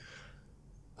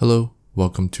Hello,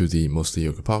 welcome to the Mostly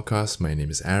Yoga Podcast. My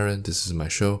name is Aaron. This is my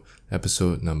show,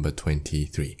 episode number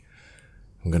 23.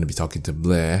 I'm going to be talking to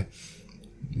Blair.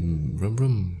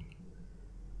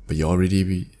 But you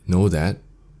already know that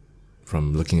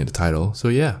from looking at the title. So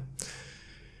yeah.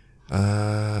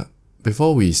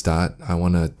 Before we start, I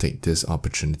want to take this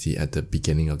opportunity at the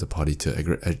beginning of the party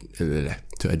to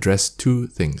address two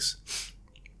things.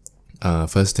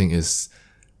 First thing is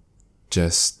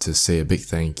just to say a big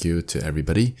thank you to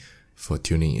everybody for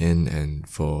tuning in and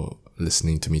for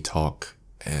listening to me talk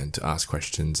and to ask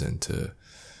questions and to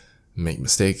make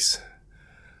mistakes.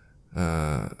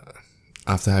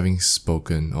 After having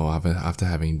spoken or after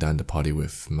having done the party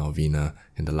with Malvina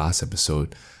in the last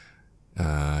episode,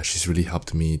 she's really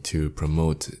helped me to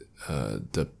promote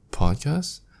the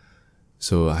podcast.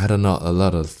 So I had a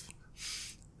lot of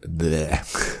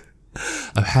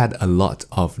I've had a lot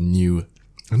of new.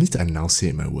 I need to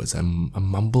enunciate my words. I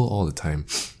mumble all the time.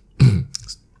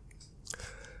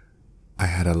 I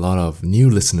had a lot of new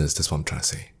listeners, that's what I'm trying to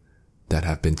say, that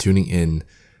have been tuning in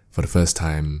for the first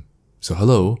time. So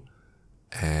hello.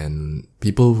 And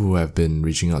people who have been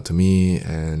reaching out to me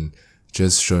and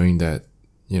just showing that,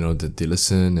 that they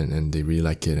listen and they really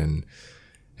like it and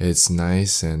it's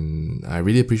nice and I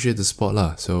really appreciate the support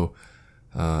lah. So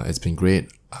it's been great.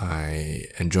 I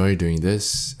enjoy doing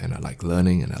this and I like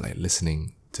learning and I like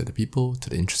listening to the people, to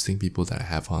the interesting people that I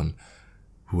have on,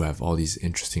 who have all these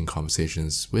interesting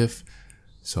conversations with.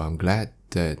 So I'm glad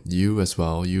that you as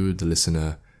well, you the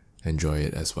listener, enjoy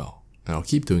it as well. And I'll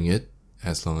keep doing it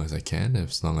as long as I can,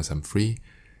 as long as I'm free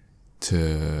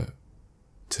to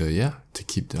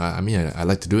keep. I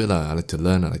like to do it lah. I like to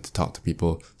learn. I like to talk to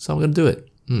people. So I'm gonna do it.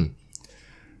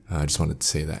 I just wanted to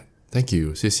say that. Thank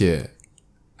you. 谢谢.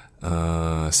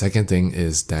 Second thing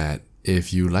is that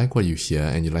if you like what you hear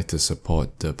and you like to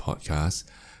support the podcast,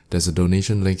 there's a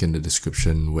donation link in the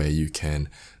description where you can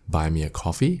buy me a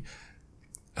coffee.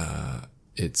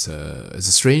 It's a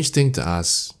strange thing to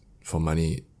ask for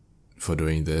money for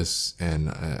doing this,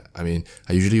 and I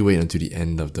usually wait until the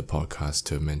end of the podcast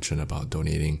to mention about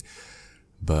donating,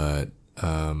 but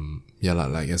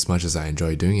like as much as I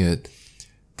enjoy doing it,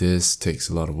 this takes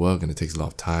a lot of work and it takes a lot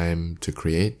of time to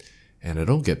create, and I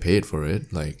don't get paid for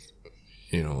it. I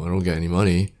don't get any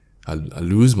money. I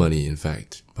lose money, in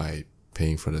fact, by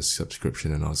paying for the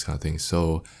subscription and all this kind of thing.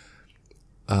 So,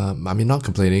 not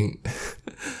complaining,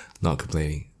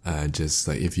 just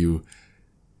like if you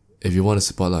want to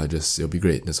support, it'll be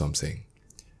great. That's what I'm saying.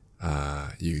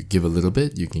 You give a little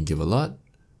bit, you can give a lot,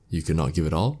 you cannot give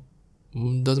it all.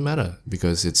 Doesn't matter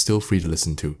because it's still free to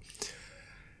listen to.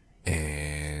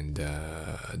 And,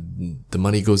 the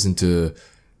money goes into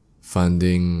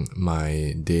funding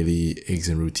my daily eggs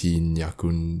and routine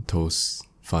Yakun toast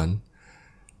fund.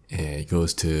 And it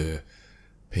goes to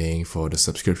paying for the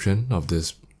subscription of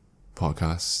this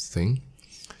podcast thing.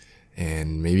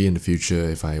 And maybe in the future,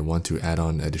 if I want to add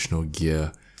on additional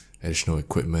gear, additional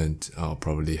equipment, I'll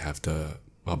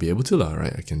be able to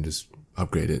right? I can just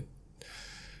upgrade it.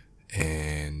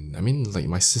 And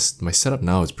my setup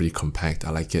now is pretty compact.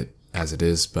 I like it as it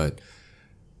is, but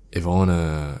if I want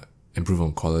to improve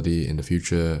on quality in the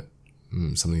future,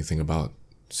 something to think about.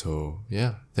 So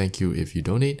yeah, thank you if you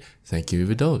donate, thank you if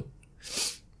you don't.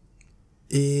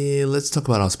 Let's talk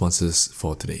about our sponsors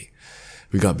for today.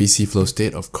 We got BC Flow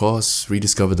State, of course.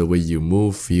 Rediscover the way you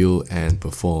move, feel, and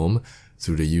perform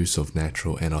through the use of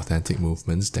natural and authentic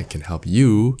movements that can help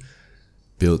you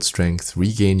build strength,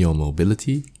 regain your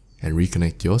mobility, and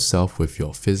reconnect yourself with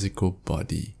your physical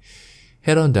body.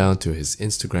 Head on down to his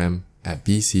Instagram at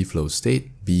BCFlowState,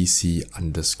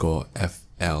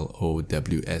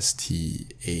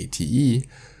 BC_FLOWSTATE,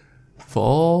 for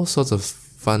all sorts of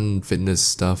fun fitness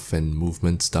stuff and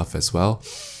movement stuff as well.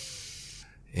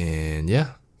 And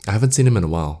yeah, I haven't seen him in a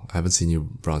while. I haven't seen you,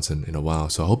 Bronson, in a while.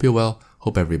 So I hope you're well.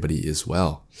 Hope everybody is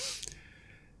well.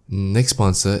 Next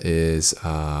sponsor is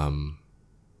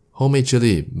Homemade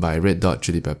Chili by Red Dot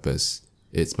Chili Peppers.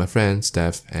 It's my friend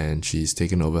Steph, and she's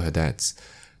taken over her dad's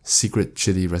secret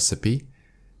chili recipe.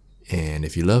 And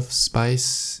if you love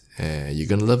spice, you're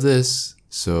gonna love this.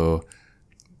 So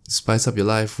spice up your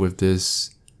life with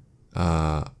this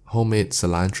homemade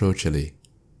cilantro chili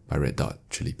by Red Dot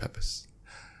Chili Peppers.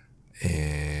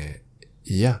 And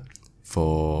yeah,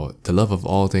 for the love of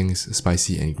all things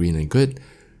spicy and green and good,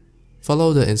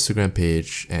 follow the Instagram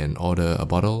page and order a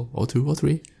bottle or 2 or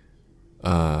 3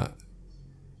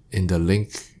 in the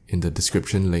link, in the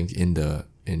description link, all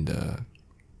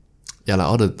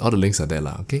the links are there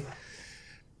okay.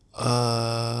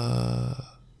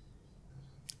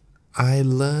 I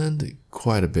learned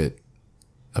quite a bit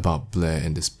about Blair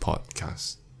in this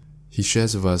podcast. He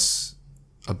shares with us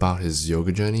about his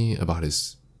yoga journey, about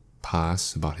his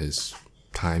past, about his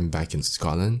time back in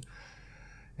Scotland,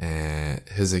 and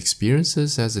his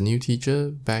experiences as a new teacher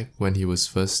back when he was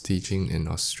first teaching in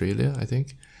Australia, I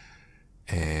think,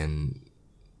 and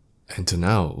to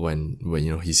now when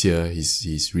he's here,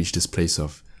 he's reached this place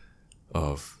of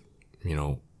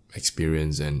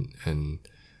experience and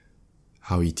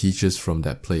how he teaches from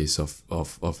that place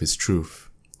of his truth.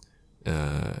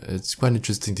 It's quite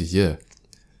interesting to hear.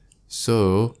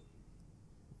 So,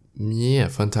 yeah,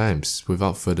 fun times.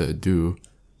 Without further ado,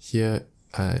 here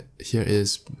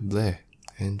is Blair.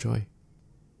 Enjoy.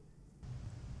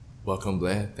 Welcome,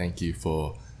 Blair. Thank you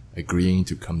for agreeing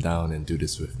to come down and do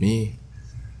this with me.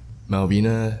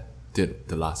 Malvina did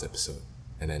the last episode,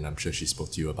 and then I'm sure she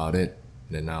spoke to you about it.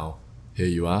 And then now, here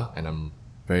you are, and I'm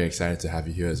very excited to have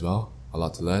you here as well. A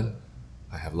lot to learn.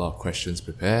 I have a lot of questions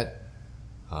prepared.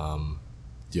 Do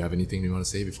you have anything you want to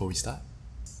say before we start?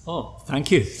 Oh,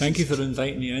 thank you. Thank you for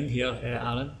inviting me in here,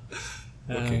 Aaron.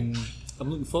 Okay. I'm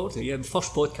looking forward to it. Yeah, my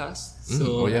first podcast.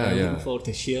 So I'm looking forward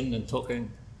to sharing and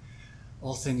talking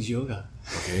all things yoga.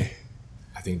 Okay.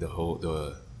 I think the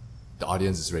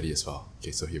audience is ready as well.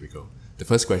 Okay, so here we go. The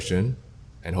first question,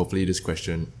 and hopefully this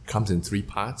question comes in 3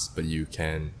 parts, but I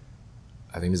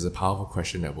think this is a powerful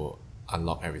question that will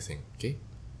unlock everything. Okay?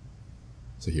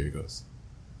 So here it goes.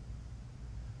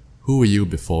 Who were you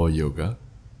before yoga?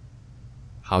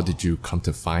 How did you come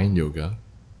to find yoga?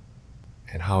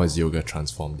 And how has yoga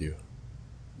transformed you?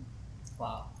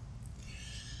 Wow.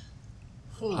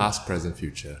 Past, present,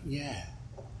 future. Yeah.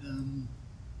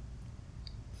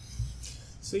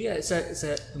 So yeah,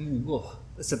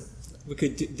 we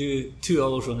could do 2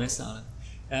 hours on this,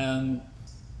 Aaron.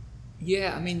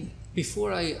 Yeah, I mean,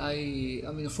 before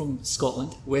I'm from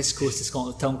Scotland, west coast of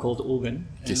Scotland, a town called Oban.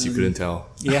 In case you couldn't tell.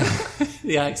 Yeah,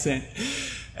 the accent.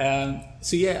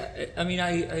 So yeah, I mean,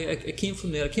 I came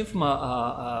from there. I came from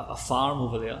a farm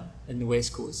over there in the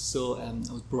west coast. So I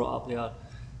was brought up there,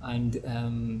 and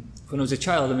when I was a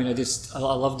child, I mean, I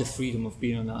loved the freedom of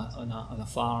being on a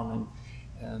farm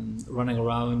and running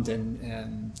around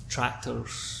and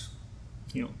tractors,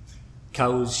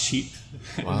 cows, sheep.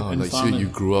 Wow, and like farming. so you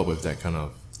grew up with that kind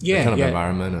of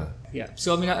environment. Yeah.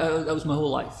 So I mean, that was my whole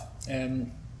life.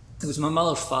 It was my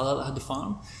mother's father that had the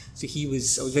farm, so I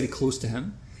was very close to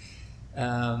him.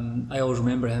 I always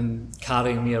remember him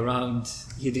carrying me around.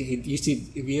 We used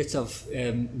to have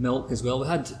milk as well. We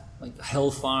had like a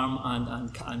hill farm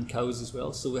and cows as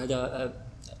well. So we had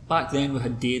back then we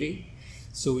had dairy.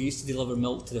 So we used to deliver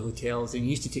milk to the hotels, and he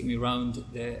used to take me around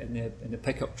in the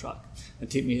pickup truck and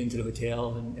take me into the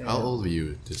hotel. And how old were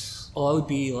you? I would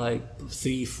be like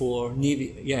 3, 4,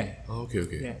 Navy. Yeah. Oh, okay.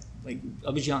 Yeah, like I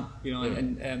was young,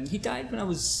 and he died when I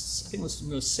was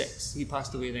 6. He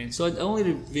passed away then, so I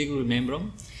only vaguely remember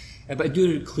him, but I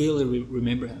do clearly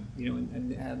remember him,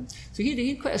 and so he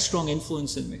had quite a strong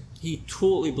influence in me. He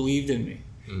totally believed in me,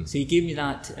 so he gave me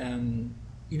that.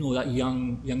 That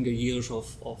younger years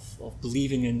of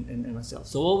believing in myself.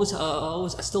 So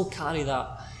I still carry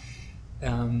that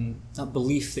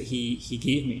belief that he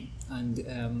gave me, and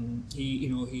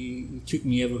he took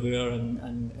me everywhere,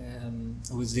 and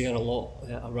I was there a lot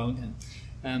around him.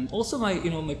 Also,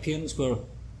 my parents were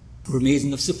amazing.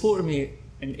 They've supported me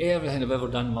in everything I've ever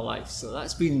done in my life, so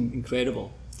that's been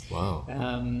incredible. Wow.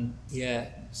 Yeah.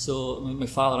 So my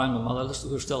father and my mother,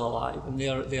 who are still alive, and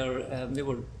they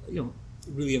were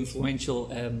really influential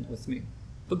with me.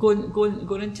 But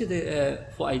going into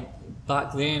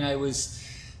back then, I was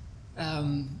I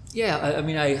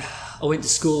went to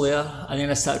school there, and then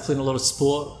I started playing a lot of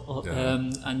sport,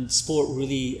 and sport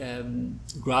really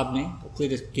grabbed me. I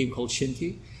played a game called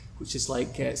shinty, which is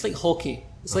like it's like hockey.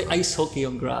 It's like ice hockey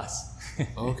on grass.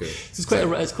 Okay.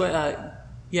 So it's quite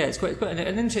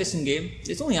an interesting game.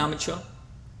 It's only amateur,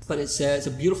 but it's a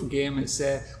beautiful game. It's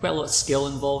quite a lot of skill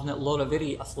involved in it, a lot of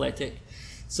very athletic.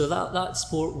 So that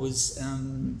sport was, I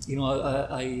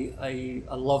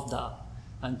loved that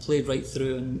and played right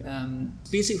through. And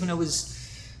basically when I was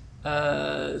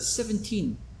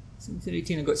 17,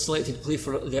 18, I got selected to play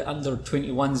for the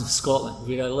under-21s of Scotland.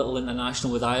 We had a little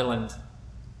international with Ireland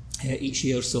each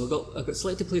year, so I got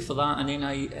selected to play for that, and then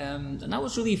and that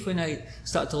was really when I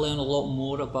started to learn a lot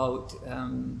more about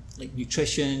like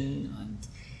nutrition and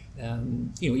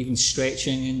even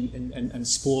stretching and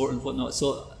sport and whatnot.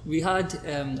 So we had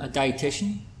a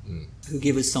dietitian who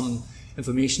gave us some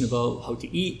information about how to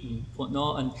eat and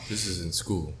whatnot. And this is in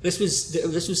school. This was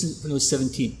when I was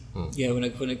 17. Yeah, when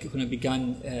I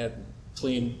began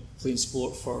playing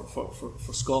sport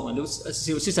for Scotland. It was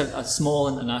just a small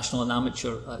international and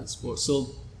amateur sport.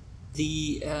 So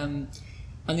and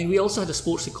then we also had a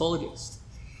sports psychologist.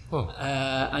 Oh.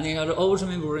 And then I always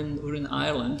remember we're in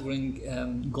Ireland, we're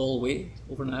in Galway,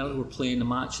 over in Ireland, we're playing a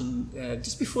match, and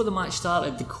just before the match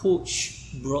started, the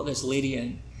coach brought this lady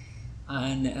in,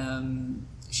 and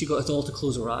she got us all to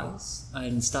close our eyes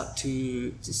and start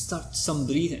some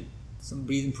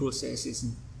breathing processes.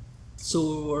 And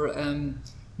so we're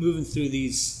moving through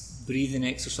these breathing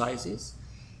exercises,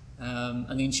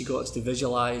 and then she got us to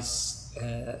visualise,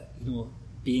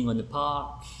 being on the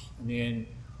park, and then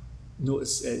told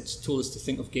us to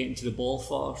think of getting to the ball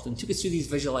first, and took us through these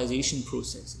visualisation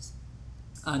processes.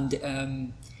 And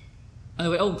I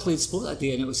went out and played sport that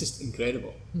day, and it was just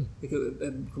incredible. Like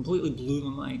it completely blew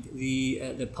my mind, the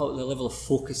level of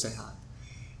focus I had.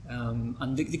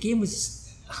 And the game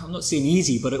was, I'm not saying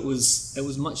easy, but it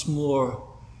was much more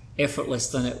effortless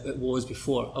than it was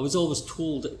before. I was always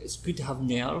told that it's good to have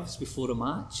nerves before a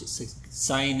match. It's a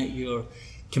sign that you're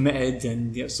committed,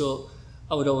 and so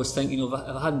I would always think, if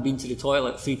I hadn't been to the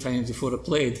toilet 3 times before I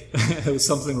played, there was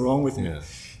something wrong with me. Yeah.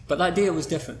 But that day it was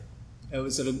different. I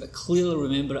clearly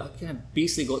remember I kind of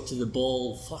basically got to the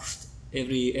ball first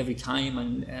every time,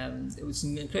 and it was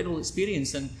an incredible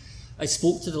experience. And I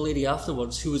spoke to the lady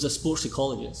afterwards, who was a sports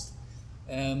psychologist,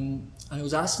 and I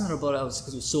was asking her about it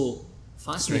because it was so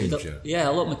fascinating. Strange, yeah,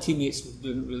 a lot of my teammates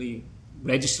didn't really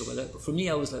register with it, but for me,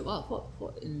 I was like, wow,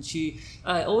 what? And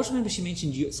I always remember she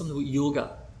mentioned something about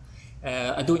yoga.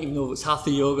 I don't even know if it's hatha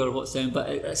yoga or what's in, but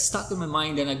it stuck in my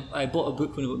mind, and I bought a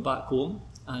book when I went back home,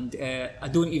 and I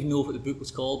don't even know what the book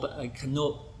was called, but I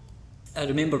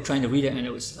remember trying to read it, and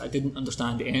I didn't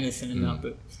understand anything in that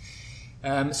book.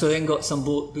 So I then got some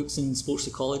books in sports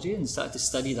psychology and started to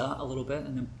study that a little bit,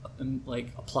 and then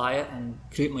apply it and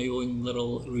create my own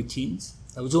little routines.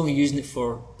 I was only using it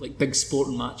for big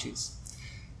sporting matches.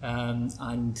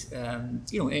 Anything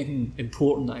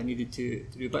important that I needed to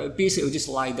do. But basically, I would just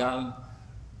lie down,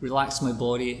 relax my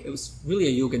body. It was really a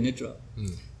yoga nidra.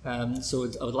 So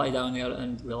I would lie down there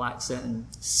and relax it and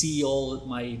see all of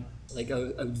my, I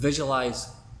would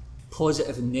visualise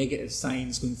positive and negative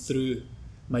signs going through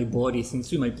my body,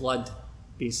 through my blood,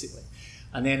 basically.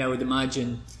 And then I would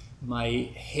imagine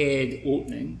my head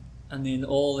opening, and then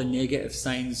all the negative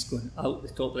signs going out the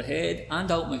top of the head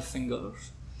and out my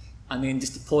fingers, and then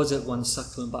just the positive ones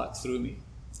circling back through me.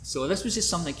 So this was just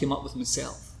something I came up with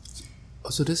myself. Oh,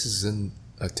 so this isn't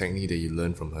a technique that you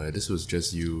learned from her. This was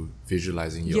just you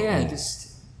visualizing your own.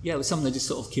 It was something I just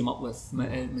sort of came up with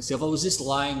myself. I was just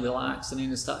lying relaxed, and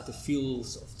then I started to feel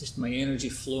sort of just my energy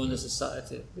flowing as I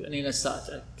started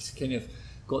to kind of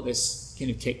got this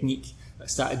kind of technique that I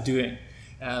started doing.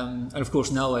 And of course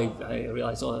now I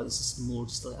realise, this is more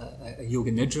just a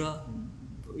yoga nidra,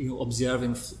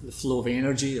 observing the flow of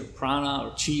energy or prana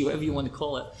or chi, whatever you want to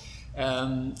call it.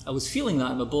 I was feeling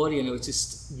that in my body, and I was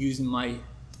just using my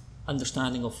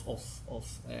understanding of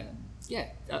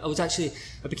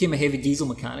I became a heavy diesel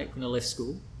mechanic when I left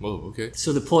school. Oh, okay.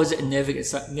 So the positive and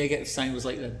negative sign was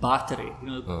like the battery,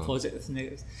 positive and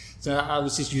negative. So I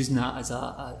was just using that as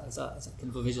a kind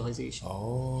of a visualization.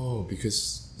 Oh,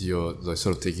 because you're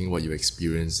sort of taking what you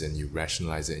experience and you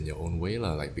rationalize it in your own way,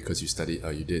 lah. Because you studied,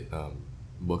 you did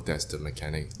worked as the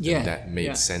mechanic. Yeah, that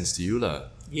made sense to you, lah.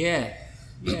 Yeah.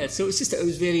 So it's just it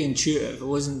was very intuitive. It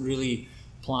wasn't really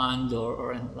planned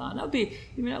or anything like that.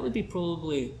 That would be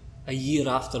probably a year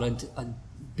after I'd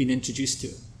been introduced to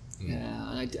it.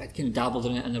 I'd kind of dabbled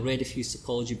in it, and I read a few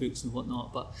psychology books and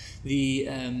whatnot. But I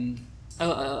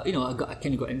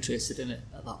kind of got interested in it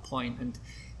at that point.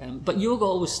 And but yoga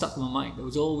always stuck in my mind. It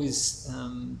was always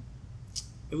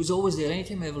there.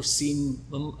 Anytime I ever seen,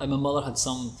 my mother had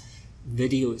some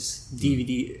videos,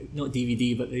 not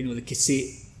DVD, but the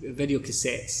video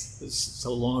cassettes. That's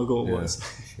how long ago it was.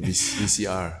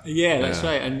 VCR. Yeah, that's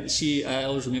right. And I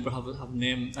always remember having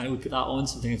them, and I would put that on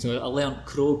sometimes. So I learned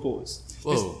crow pose.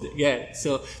 Whoa.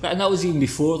 And that was even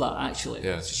before that, actually.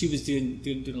 Yeah. So she was doing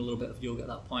a little bit of yoga at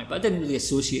that point, but I didn't really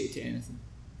associate it to anything.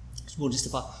 It's more just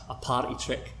a party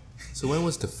trick. So when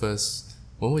was your first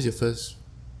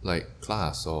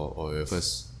class or your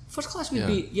first? First class would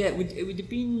be I would have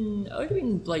been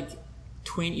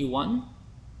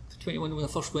 21 when I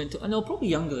first went to, and no, probably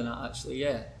younger than that actually.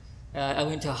 I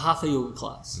went to a hatha yoga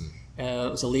class.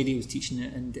 It was a lady who was teaching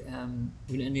it, and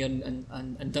we went in there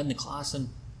and done the class, and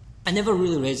I never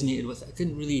really resonated with it. I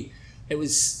couldn't really. I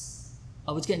was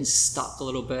getting stuck a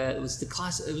little bit. It was the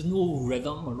class. There was no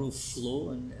rhythm or no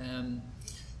flow, and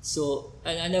so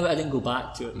I didn't go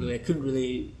back to it really. I couldn't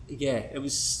really.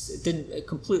 It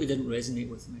completely didn't resonate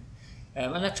with me.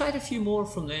 And I tried a few more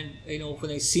from then.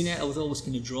 When I seen it, I was always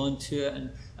kind of drawn to it,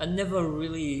 and I never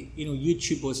really,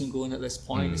 YouTube wasn't going at this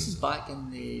point. This is back in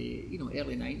the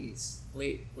early 90s,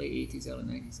 late 80s, early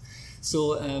 90s.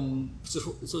 So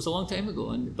it's a long time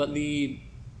ago,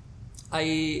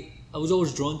 I was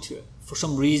always drawn to it. For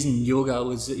some reason, yoga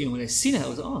was, when I seen it, I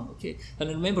was like, oh, okay. And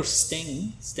I remember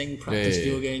Sting practiced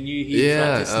yoga, and he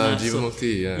practiced that.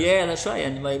 Jivamukti, yeah, that's right.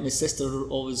 And my sister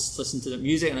always listened to the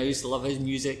music, and I used to love his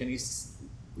music, and I used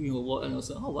to, and I was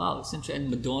like, oh wow, it's interesting.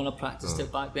 Madonna practiced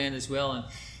it back then as well, and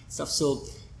stuff. So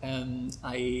it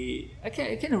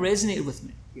kind of resonated with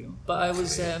me, But I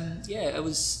was, I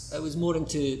was more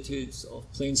into sort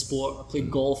of playing sport. I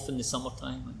played golf in the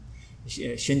summertime and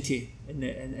shinty in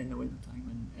the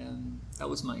wintertime, and that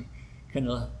was my kind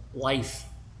of life.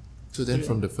 So then,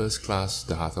 from the first class,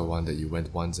 the Hatha one that you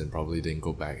went once and probably didn't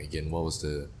go back again, what was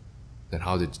then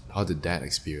how did that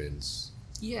experience?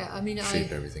 Yeah, I mean,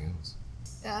 shape everything else.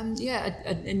 I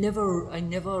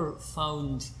never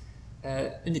found.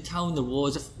 In the town there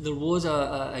was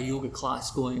a yoga class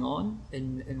going on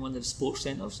in one of the sports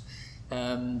centres,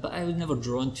 but I was never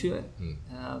drawn to it.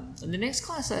 And the next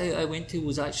class I went to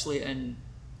was actually in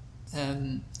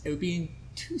it would be in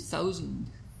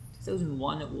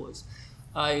 2001 it was.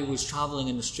 I was travelling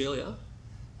in Australia,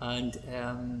 and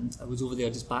I was over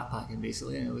there just backpacking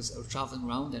basically, and I was travelling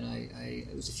around, and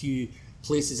it was a few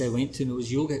places I went to, and there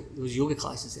was yoga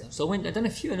classes there. So I done a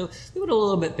few, and they were a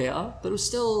little bit better, but it was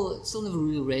still never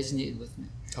really resonated with me.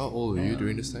 How old were you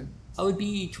during this time? I would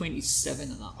be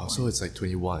 27 at that point. Oh, so it's like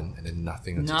 21 and then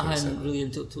nothing until 27. Nothing really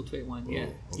until 21. Oh, yeah,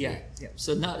 okay. yeah.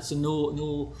 So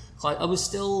no class. I was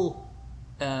still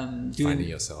doing, finding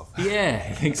yourself.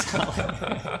 Yeah, exactly.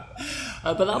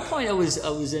 But at that point, I was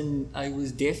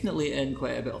definitely in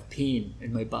quite a bit of pain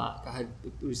in my back. I'd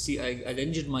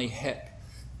injured my hip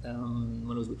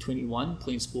when I was about 21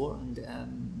 playing sport, and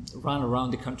ran around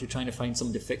the country trying to find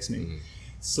someone to fix me. Mm-hmm.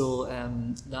 So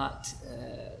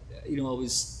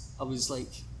I was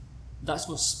like, that's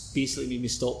what basically made me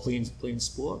stop playing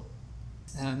sport.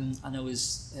 And I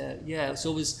was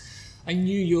I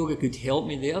knew yoga could help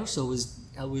me there. So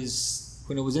I was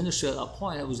when I was in Australia at that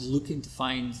point, I was looking to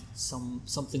find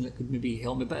something that could maybe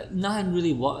help me, but nothing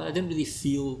really worked. I didn't really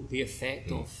feel the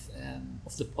effect of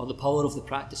the power of the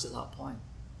practice at that point.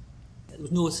 There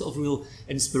was no sort of real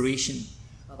inspiration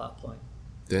at that point.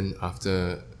 Then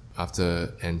after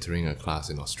entering a class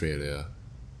in Australia,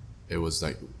 it was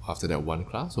like after that one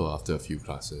class or after a few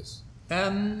classes?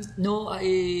 No,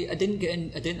 I didn't get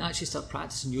in. I didn't actually start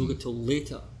practicing yoga till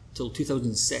later, till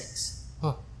 2006.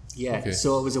 Oh, yeah. Okay.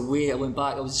 So I was away. I went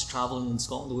back. I was just traveling in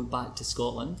Scotland. I went back to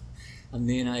Scotland, and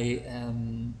then I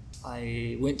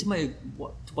went to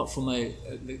work for the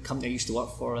company I used to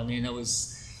work for, and then I'm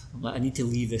like, I need to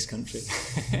leave this country.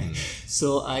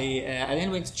 So I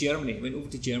then went to Germany. Went over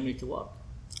to Germany to work.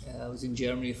 I was in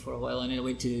Germany for a while, and then I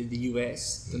went to the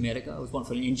US, America. I was working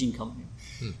for an engine company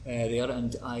there,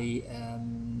 and I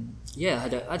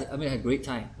had a great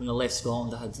time when I left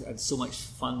Scotland. I had so much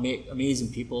fun, met amazing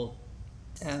people,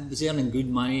 was earning good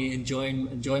money,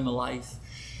 enjoying my life.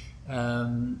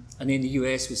 And then the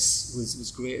US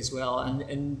was great as well. And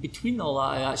in between all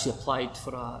that, I actually applied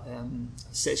for a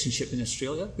citizenship in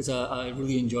Australia because I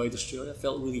really enjoyed Australia. I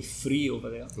felt really free over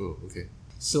there. Oh, okay.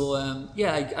 So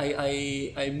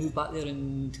I moved back there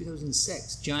in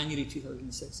 2006, January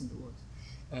 2006, I think it was,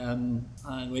 and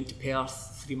went to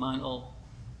Perth, Fremantle,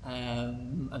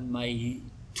 and my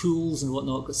tools and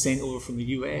whatnot got sent over from the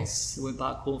US. I went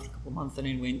back home for a couple of months, and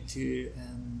then went to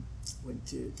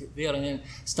there, and then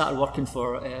started working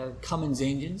for Cummins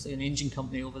Engines, an engine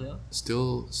company over there.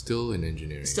 Still in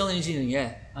engineering. Still in engineering,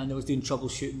 yeah. And I was doing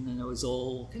troubleshooting, and I was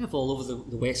all over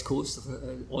the west coast of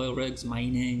oil rigs,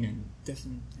 mining, and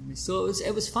different things. So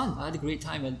it was fun. I had a great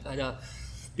time. I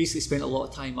basically spent a lot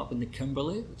of time up in the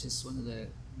Kimberley, which is one of the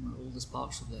oldest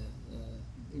parts of the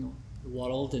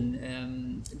world,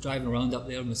 and driving around up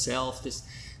there myself, just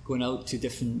going out to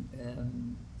different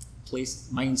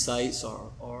mine sites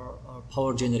or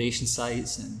power generation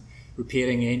sites, and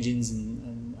repairing engines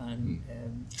and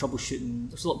troubleshooting.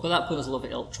 By that point, there's a lot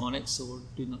of electronics, so we're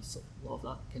doing a lot of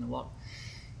that kind of work.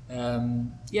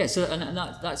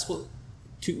 That's what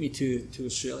took me to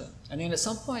Australia. And then at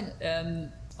some point,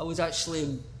 I was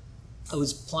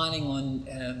planning on.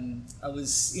 I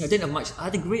didn't have much. I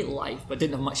had a great life, but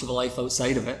didn't have much of a life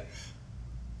outside of it.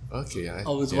 Okay. I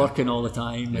was working all the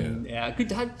time, and I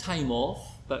had time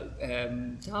off. But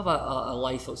to have a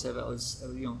life outside of it,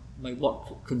 my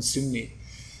work consumed me.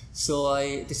 So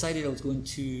I decided I was going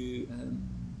to,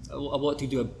 I wanted to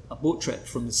do a boat trip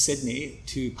from Sydney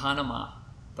to Panama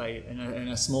in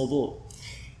a small boat.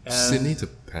 Sydney to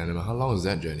Panama, how long was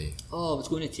that journey? Oh, it was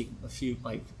going to take a few,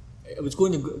 I was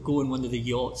going to go in one of the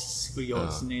yachts, super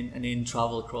yachts, and then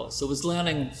travel across. So I was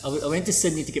learning. I went to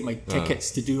Sydney to get my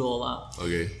tickets to do all that.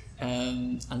 Okay.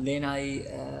 And then I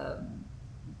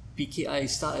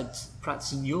started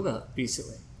practicing yoga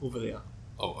basically over there.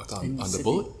 Oh, I thought in on the Sydney.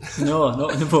 boat? No,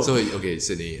 not on the boat. So, okay,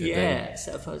 Sydney. and yeah,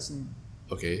 set up as in,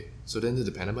 okay, so then did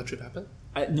the Panama trip happen?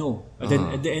 no, I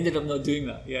didn't. I ended up not doing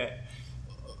that. Yeah.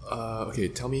 Okay,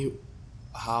 tell me,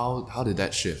 how did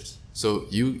that shift? So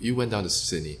you went down to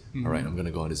Sydney. All right, I'm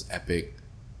gonna go on this epic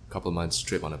couple of months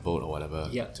trip on a boat or whatever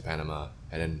Yeah. to Panama,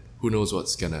 and then who knows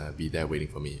what's gonna be there waiting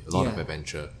for me? A lot of Yeah.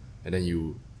 adventure, and then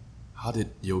how did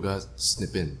yoga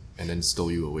snip in and then stole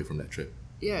you away from that trip?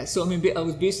 Yeah, so I mean, I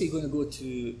was basically going to go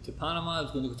to Panama. I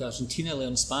was going to go to Argentina,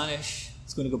 learn Spanish. I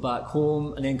was going to go back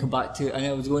home and then come back and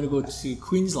I was going to go to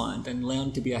Queensland and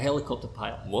learn to be a helicopter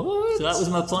pilot. What? So that was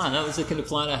my plan. That was the kind of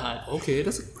plan I had. Okay,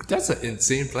 that's an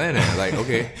insane plan. Like,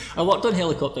 okay. I worked on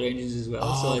helicopter engines as well.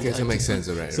 Oh, okay, that makes sense.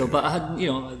 Right. So, right. but I had,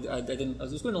 I didn't. I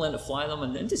was just going to learn to fly them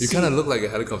and just. You kind of look like a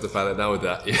helicopter pilot now with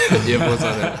that earphones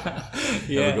on.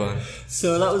 Yeah. Go on.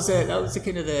 So that was the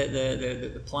kind of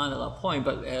the plan at that point.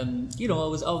 But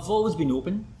I've always been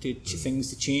open to things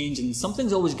to change, and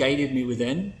something's always guided me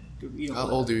within. How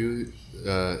old are you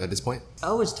at this point?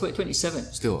 I was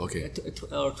 27. Still okay.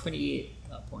 Or 28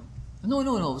 at that point. No, I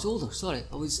was older. Sorry,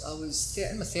 I was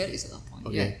in my 30s at that point.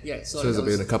 Okay. Yeah. So it's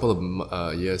been a couple of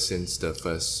years since the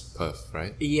first Perth,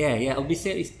 right? Yeah. I'll be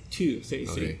 32,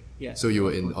 33. Okay. Yeah. So you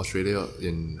were in Australia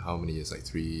in how many years? Like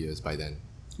 3 years by then.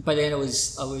 By then I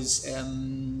was 2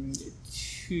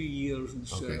 years in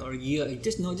Australia, Okay. or a year,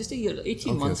 just a year,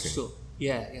 18 months okay. or so.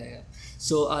 Yeah.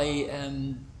 So I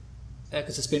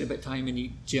because I spent a bit of time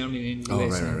in Germany and the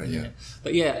US. Right, yeah.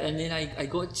 But yeah, and then I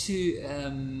got to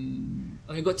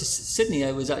when I got to Sydney,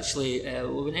 I was actually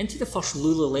we went into the first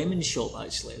Lululemon shop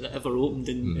actually that ever opened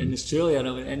in Australia, and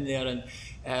I went in there and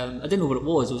I didn't know what it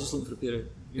was. I was just looking for a pair of.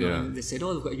 And they said,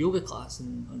 they've got a yoga class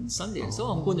on Sunday. So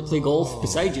I'm going to play golf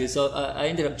beside you. So I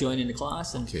ended up joining the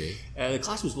class, and the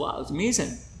class was wow, it was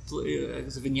amazing. It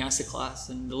was a vinyasa class,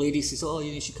 and the lady says,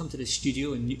 you should come to the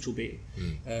studio in Neutral Bay.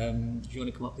 If you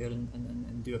want to come up there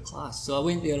and do a class. So I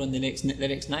went there on the next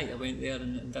night. I went there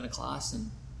and done a class, and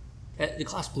the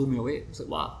class blew me away. It was like,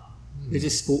 wow. They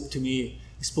just spoke to me.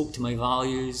 They spoke to my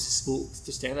values. Spoke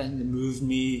just everything. They moved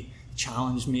me,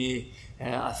 challenged me.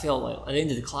 I felt like at the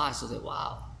end of the class, I was like,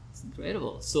 wow, it's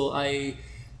incredible. So I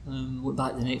went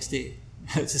back the next day.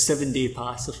 It's a 7-day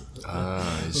pass.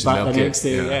 Back the next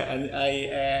day,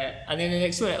 and then the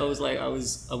next one, I was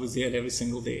there every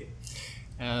single day.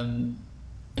 And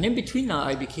in between that,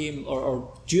 I became,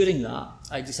 or during that,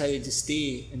 I decided to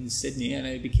stay in Sydney, and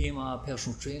I became a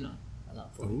personal trainer at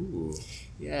that point. Ooh.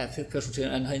 Yeah, personal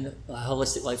trainer and a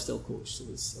holistic lifestyle coach. So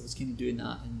I was kind of doing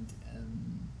that, and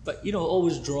but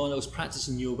always drawn. I was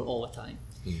practicing yoga all the time,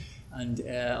 and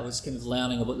I was kind of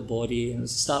learning about the body, and it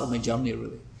was the start of my journey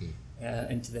really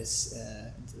into this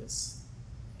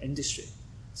industry.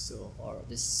 So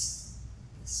this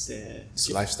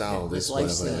lifestyle, this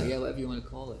lifestyle, whatever you want to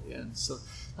call it. Yeah. So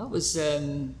that was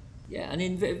and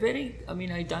then very. I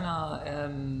mean, I done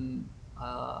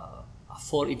a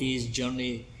 40 days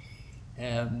journey.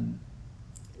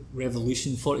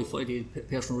 Revolution, 40 day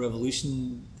personal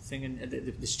revolution thing in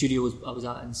the studio I was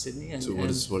at in Sydney. And, so what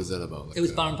is that about? Like it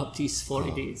was Baron Baptiste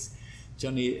 40 days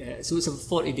journey. So it's a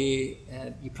 40 day.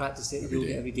 You practice it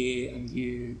every day, and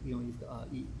you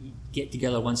get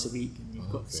together once a week, and you've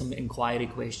got some inquiry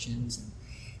questions, and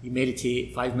you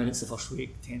meditate 5 minutes the first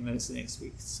week, 10 minutes the next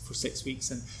week for 6 weeks,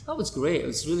 and that was great. It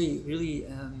was really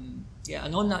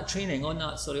And on that training, on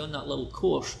that little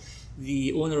course,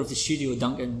 the owner of the studio,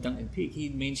 Duncan Peake, he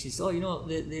mentioned, our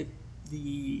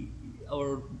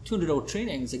 200-hour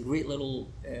training is a great little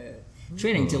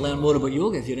training to learn more about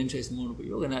yoga if you're interested in more about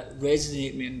yoga, and that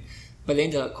resonated with me. And by the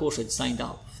end of that course, I'd signed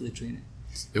up for the training.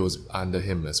 It was under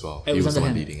him as well. He was the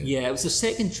one him. leading it. Yeah, it was the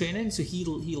second training, so he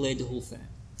led the whole thing.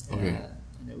 Okay.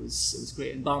 And it was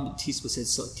great. And Baron Baptiste was his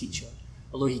sort of teacher,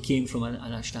 although he came from an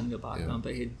Ashtanga background,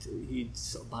 but he'd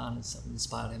sort of Baron sort of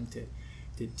inspired him to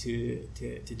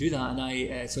do that.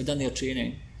 And so I done their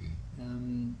training,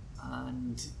 and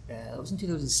that was in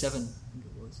 2007, I think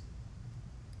it was.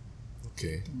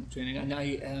 Okay. Training, and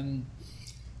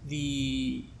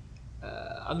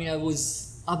I was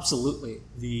absolutely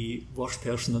the worst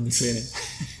person on the training.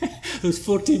 There was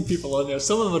 14 people on there.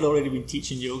 Some of them had already been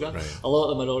teaching yoga. Right. A lot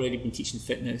of them had already been teaching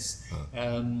fitness.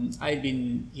 I'd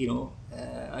been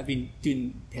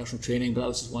doing personal training, but that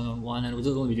was just one-on-one, and I was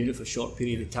only doing it for a short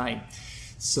period of time.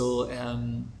 So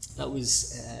that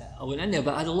was I went in there,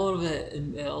 but I had a lot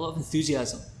of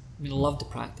enthusiasm. I mean, I loved the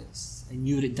practice. I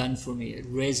knew what it done for me. It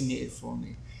resonated for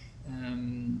me.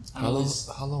 How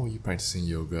long were you practicing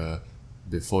yoga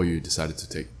before you decided to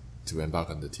to embark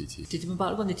on the TT? Did you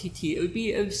embark on the TT?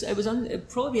 It'd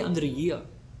probably be under a year,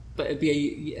 but it'd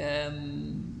be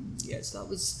yes, that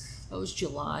was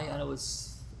July, and I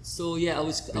was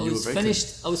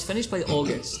finished by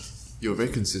August. You were very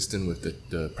consistent with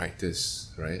the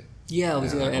practice, right? Yeah, I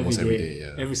was there every day,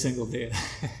 yeah. every single day.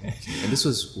 And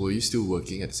were you still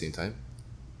working at the same time?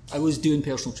 I was doing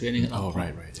personal training at that point.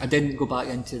 Right. Yeah. I didn't go back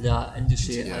into that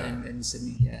industry Yeah. in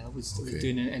Sydney. Yeah, I was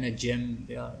doing it in a gym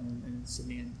there in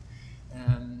Sydney,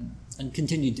 and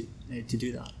continued to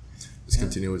do that. Let's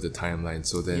continue with the timeline.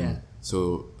 So then,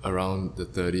 so around the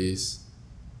 30s,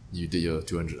 you did your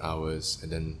 200 hours,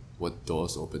 and then what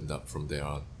doors opened up from there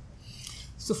on?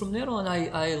 So from there on,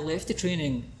 I left the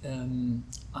training, and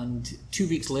 2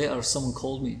 weeks later, someone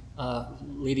called me. A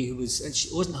lady who it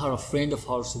wasn't her, a friend of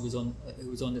hers who was on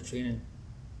the training.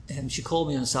 She called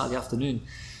me on a Saturday afternoon.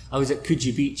 I was at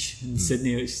Coogee Beach in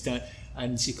Sydney,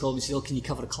 and she called me and said, "Oh, can you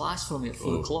cover a class for me at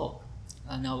 4 o'clock?"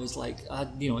 And I was like,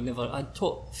 I'd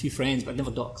taught a few friends, but I'd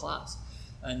never taught a class.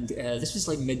 And this was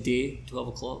like midday, 12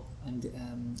 o'clock, and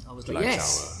I was like,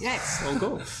 yes, I'll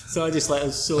go. So I just like, I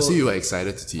was so... So you were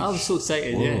excited to teach? I was so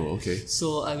excited, Okay.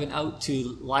 So I went out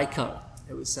to Leichhardt.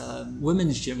 It was a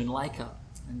women's gym in Leichhardt,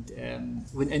 and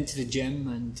went into the gym,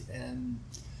 and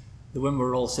the women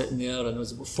were all sitting there, and there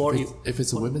was about 40... If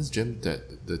it's a women's gym,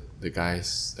 that the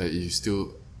guys, a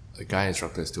guy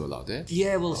instructor is still allowed there?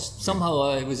 Yeah, well, somehow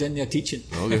I was in there teaching.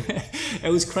 Okay. It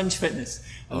was Crunch Fitness.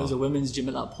 It was a women's gym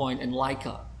at that point in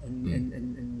Leichhardt,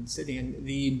 in Sydney.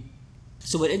 And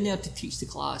so we're in there to teach the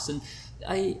class, and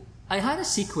I had a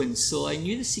sequence, so I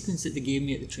knew the sequence that they gave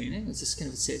me at the training. It's just kind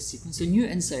of a set sequence. So I knew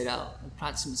it inside out. I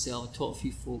practiced myself. I taught a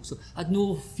few folks. So I had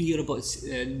no fear about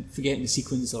forgetting the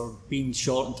sequence or being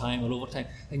short on time or over time.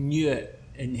 I knew it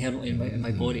inherently in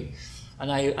my body,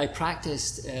 and I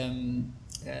practiced.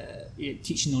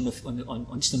 Teaching on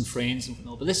just on friends and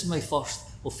whatnot, but this is my first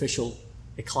official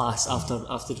class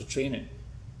after the training.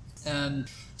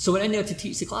 So I went in there to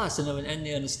teach the class, and I went in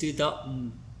there and I stood up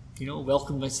and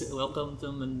welcomed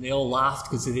them, and they all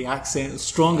laughed because of the accent. It was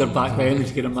stronger back then, if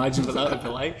you can imagine what that would be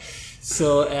like.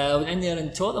 So I went in there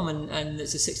and taught them, and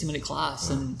it's a 60-minute class.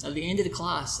 And at the end of the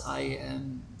class, I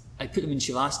put them in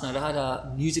Shavasana. I had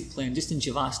a music playing just in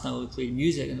Shavasana. We played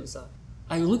music, and it was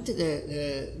I looked at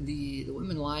the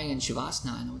women lying in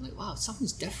Shavasana, and I was like, wow,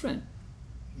 something's different.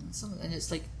 And it's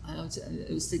like,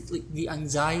 it was like the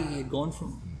anxiety had gone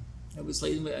from them. It was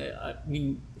like, I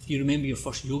mean, if you remember your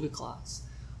first yoga class,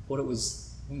 what it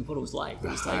was like. It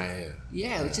was like,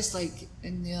 it was just like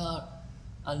in there,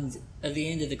 and at the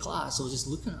end of the class, I was just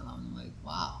looking at them, and I'm like,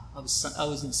 wow, I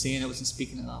wasn't saying, I wasn't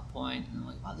speaking at that point, and I'm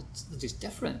like, wow, they're just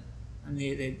different. And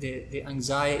the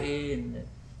anxiety and the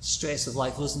stress of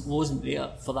life wasn't there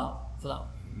for that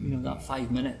that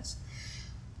 5 minutes.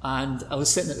 And I was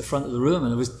sitting at the front of the room,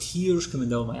 and there was tears coming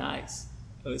down my eyes.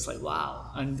 It was like, wow.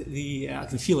 And I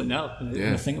can feel it now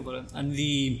when I think about it. And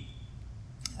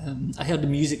I heard the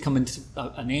music coming to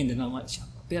an end, and I'm like, I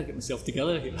better get myself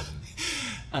together here.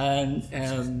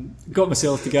 And got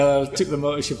myself together, took them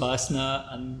out of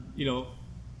Shavasana, and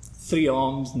 3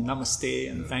 arms and namaste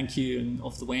and thank you, and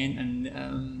off they went.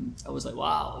 And I was like,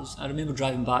 wow. I remember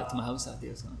driving back to my house that day.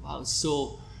 I was like, wow,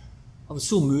 I was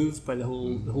so moved by the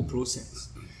whole process.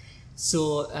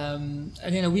 So and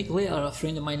then a week later, a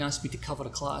friend of mine asked me to cover a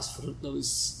class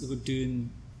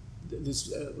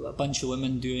there's a bunch of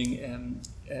women doing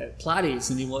Pilates,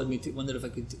 and they wanted me to wonder if I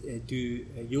could do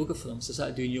yoga for them. So I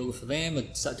started doing yoga for them. I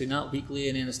started doing that weekly,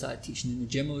 and then I started teaching in the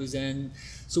gym I was in.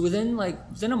 So within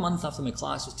a month after my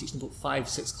class, I was teaching about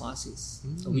 5-6 classes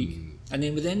a week, and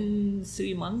then within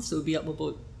 3 months, it would be up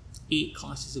about 8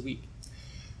 classes a week.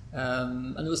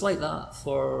 And it was like that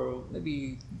for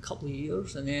maybe a couple of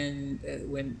years, and then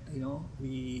when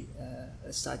we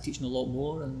started teaching a lot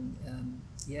more, and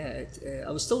I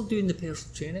was still doing the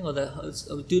personal training, I was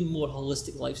doing more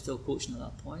holistic lifestyle coaching at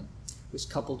that point, which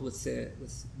coupled with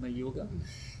my yoga.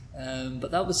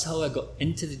 But that was how I got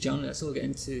into the journey. That's how I got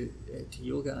into to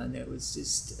yoga, and it was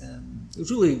just it was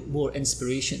really more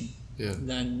inspiration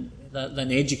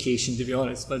than education, to be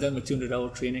honest. But I did my 200-hour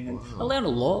training, and I learned a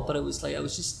lot. But it was my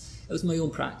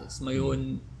own practice, my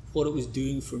own what it was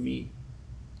doing for me.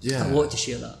 Yeah, I wanted to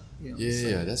share that.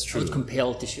 That's true. I was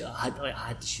compelled to share. I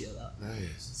had to share that.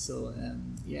 Nice. So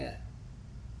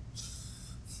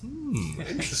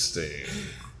Interesting.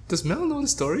 Does Mel know the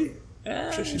story?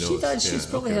 Sure she does. She's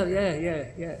probably heard.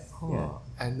 Yeah.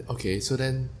 And okay, so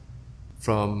then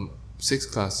from 6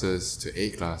 classes to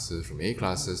 8 classes, from 8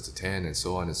 classes to 10, and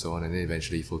so on, and then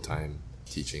eventually full-time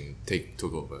teaching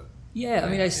took over. Yeah, I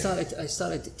mean, I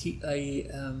started to teach.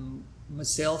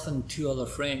 Myself and 2 other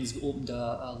friends opened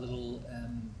a little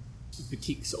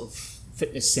boutique sort of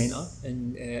fitness centre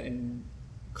in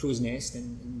Crow's Nest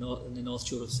in the North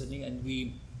Shore of Sydney, and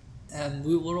we've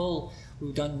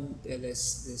done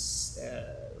this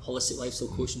holistic lifestyle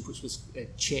coaching, which was the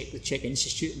Czech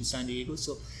Institute in San Diego.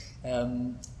 So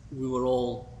we were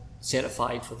all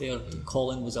certified for there.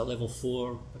 Colin was a level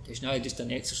 4 practitioner. I had just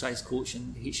done exercise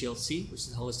coaching, HLC, which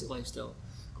is holistic lifestyle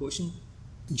coaching.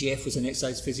 Jeff was an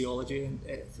exercise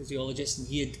physiologist, and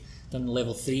he had done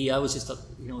level 3. I was just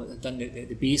done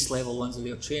the base level ones of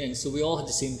their training. So we all had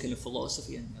the same kind of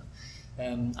philosophy in there.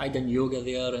 I done yoga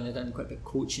there, and I done quite a bit of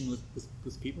coaching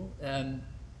with people.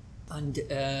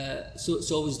 So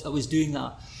I was doing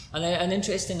that. And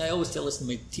interesting, I always tell this in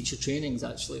my teacher trainings.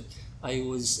 Actually, I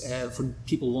was for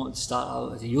people wanting to start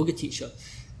out as a yoga teacher.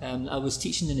 I was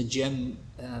teaching in a gym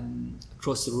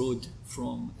across the road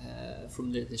from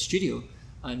the studio.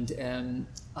 And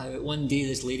one day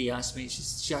this lady asked me, she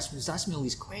was asking me all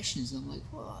these questions, and I'm like,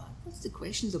 what's the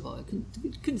questions about? I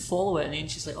couldn't follow it. And then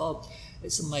she's like, oh,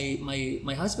 it's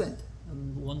my husband.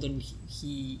 I'm wondering,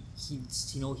 he's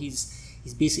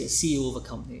basically a CEO of a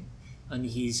company, and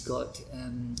he's got to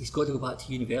go back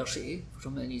to university or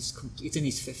something, and he's in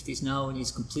his 50s now, and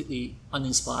he's completely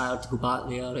uninspired to go back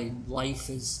there, and life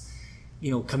is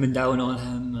coming down on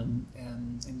him,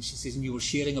 and she says, and you were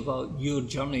sharing about your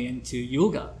journey into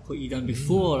yoga, what you'd done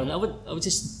before, and I would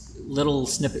just little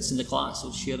snippets in the class I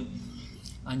was sharing,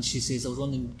 and she says, I was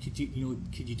wondering, could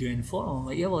you do anything for him? I'm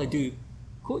like, yeah, well, I do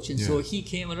coaching. So he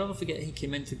came, I'll never forget, he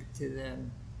came into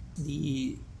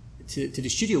the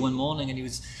studio one morning, and he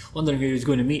was wondering who he was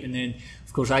going to meet, and then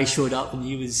of course I showed up, and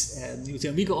he was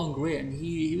we got on great, and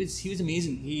he was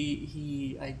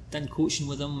amazing. I done coaching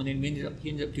with him, and then he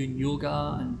ended up doing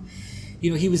yoga, and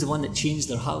he was the one that changed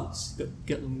their house,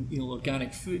 get them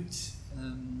organic food.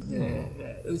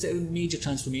 It was a major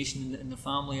transformation in the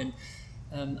family, and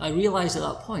I realised at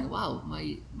that point, wow,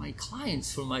 my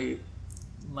clients for my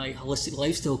holistic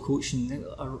lifestyle coaching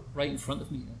are right in front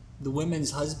of me. The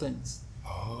women's husbands.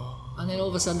 And then all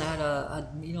of a sudden I had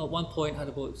at one point had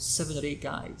about 7 or 8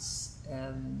 guys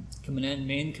men coming in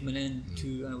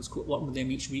and I was working with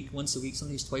them each week, once a week,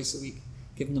 sometimes twice a week,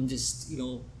 giving them just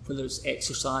whether it's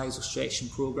exercise or stretching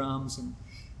programs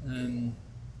and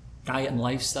diet and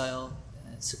lifestyle,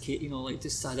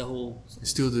 just had a whole. You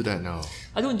still do that now?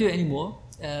 I don't do it anymore,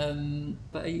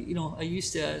 but I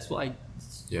used to. It's what I.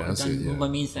 Yeah, that's it, yeah. My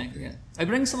main thing. Yeah, I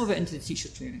bring some of it into the teacher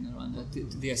training around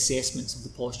the assessments of the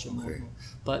posture model,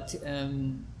 but I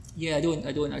don't.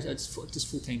 It's just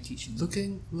full-time teaching.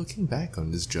 Looking back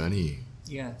on this journey,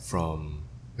 from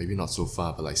maybe not so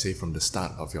far, but like say from the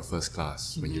start of your first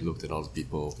class when you looked at all the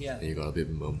people and you got a bit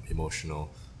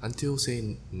emotional, until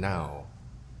say now.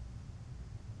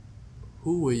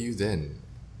 Who were you then,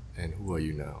 and who are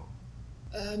you now?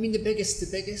 I mean, the biggest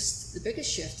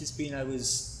shift has been I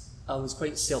was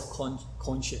quite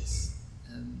self-conscious.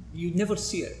 You'd never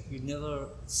see it. You'd never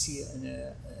see it in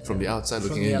a from the outside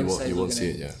looking in. You won't see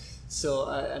it. Yeah. So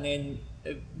and then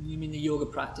the yoga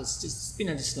practice it's been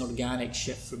just an organic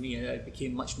shift for me. I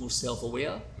became much more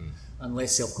self-aware and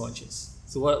less self-conscious.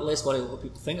 So less worried what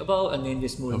people think about, and then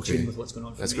just more in tune with what's going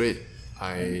on. That's great.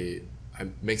 I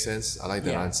makes sense. I like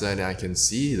that answer, and I can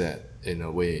see that in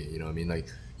a way. Like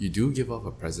you do give off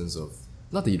a presence of.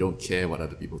 Not that you don't care what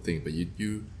other people think, but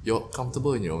you're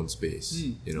comfortable in your own space.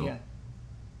 Yeah.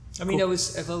 I mean,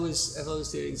 if I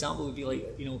was the example would be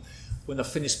like when I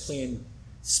finished playing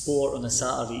sport on a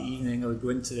Saturday evening, I would go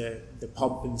into the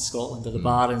pub in Scotland or the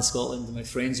bar in Scotland, and my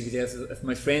friends would be there. If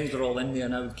my friends were all in there,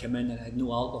 and I would come in and I had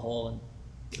no alcohol, and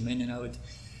come in and I'd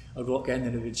walk in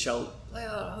and they would shout,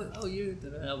 how are you?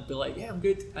 And I would be like, yeah, I'm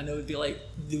good. And I would be like,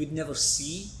 they would never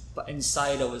see, but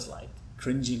inside I was like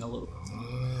cringing a little.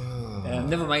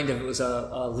 Never mind if it was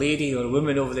a lady or a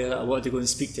woman over there that I wanted to go and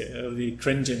speak to, I would be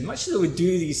cringing. Much as I would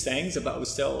do these things, but I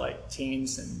was still like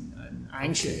tense and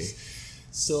anxious. Okay.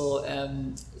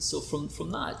 So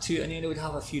from that too, and then I would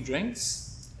have a few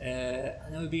drinks,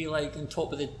 and I would be like on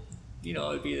top of I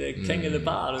would be the king of the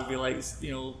bar. I would be like,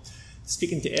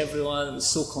 speaking to everyone. I was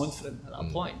so confident at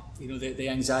that point. The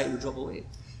anxiety would drop away,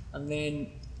 and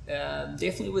then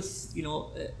definitely with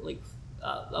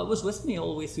that was with me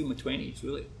all the way through my 20s,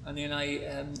 really. And then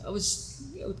I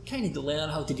would kind of learn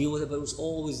how to deal with it, but it was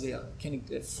always there.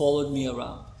 It followed me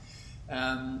around.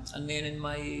 And then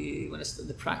when I started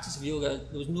the practice of yoga,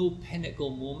 there was no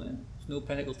pinnacle moment, no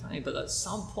pinnacle time. But at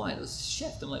some point, there was a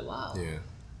shift. I'm like, wow. Yeah.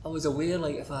 I was aware,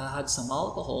 like, if I had some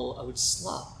alcohol, I would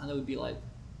slap, and I would be like,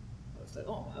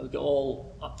 I would get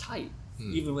all uptight.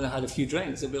 Even when I had a few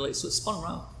drinks, I'd be like, so it spun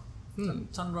around.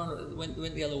 Turned around,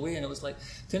 went the other way, and it was like,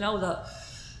 to now that,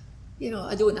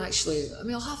 I don't actually,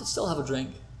 I'll still have a drink,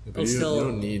 But I'll you still.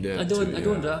 don't need that. I don't to, drink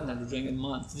another drink in a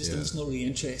month. I'm just not really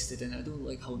interested in it. I don't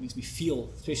like how it makes me feel,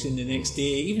 especially in the next day,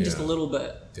 even just a little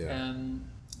bit. Yeah. And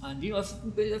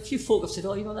a few folk have said,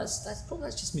 "Oh, that's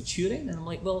just maturing," and I'm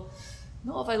like, "Well,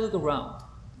 not if I look around.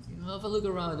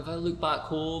 If I look back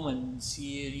home and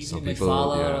see even my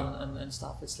father and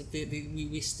stuff, it's like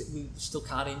we still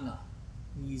carrying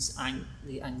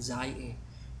the anxiety,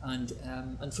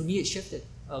 and for me it shifted.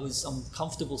 I'm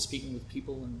comfortable speaking with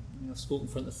people, and I've spoken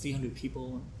in front of 300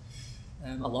 people,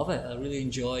 and I love it. I really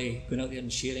enjoy going out there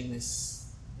and sharing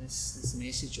this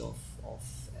message of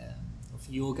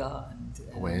yoga and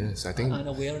awareness. I think and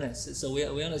awareness. It's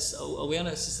awareness.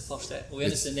 Awareness is the first step.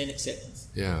 Awareness and then acceptance.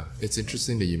 Yeah, it's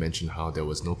interesting that you mentioned how there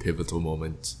was no pivotal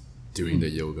moment during the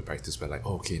yoga practice where like,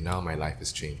 oh, okay, now my life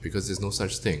has changed, because there's no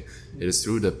such thing. It is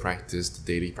through the practice, the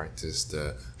daily practice,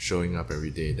 the showing up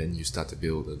every day, then you start to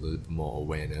build a little bit more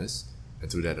awareness,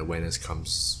 and through that awareness comes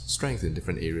strength in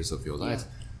different areas of your life.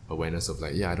 Awareness of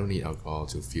like, I don't need alcohol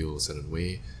to feel a certain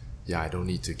way. I don't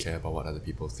need to care about what other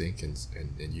people think, and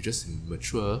you just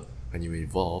mature and you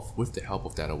evolve with the help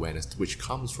of that awareness, which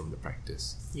comes from the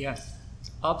practice. Yeah,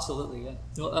 absolutely. Yeah,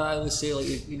 I always say,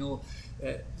 like,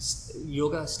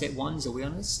 yoga, step 1 is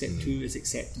awareness, step 2 is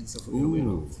acceptance of what you're aware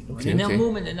of.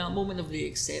 And in that moment of the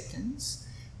acceptance,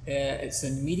 it's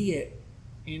an immediate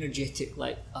energetic,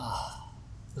 like,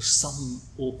 there's something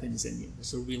opens in you.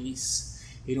 There's a release.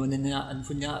 And then and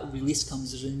when that release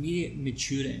comes, there's an immediate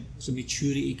maturing. So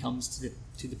maturity comes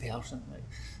to the person, like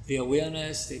the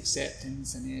awareness, the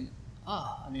acceptance, and then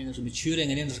there's a maturing,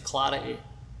 and then there's clarity.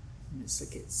 And it's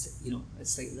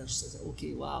like there's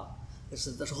okay, wow, there's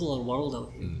a whole other world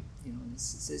out here. And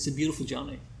it's a beautiful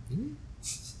journey.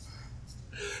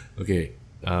 Okay,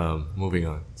 moving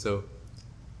on. So,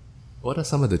 what are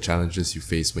some of the challenges you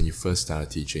faced when you first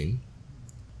started teaching,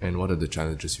 and what are the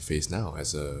challenges you face now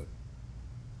as a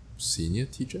senior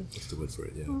teacher? What's the word for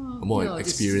it? A more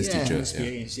experienced teacher.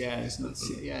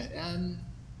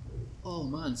 Oh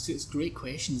man, so it's great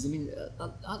questions. I mean,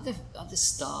 at the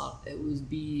start, it would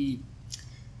be.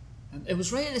 It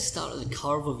was right at the start of the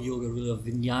curve of yoga, really, of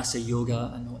vinyasa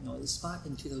yoga and whatnot. It was back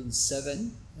in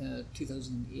 2007,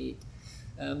 2008.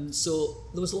 So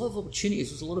there was a lot of opportunities.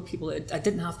 There was a lot of people. I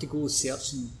didn't have to go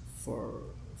searching for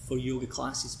yoga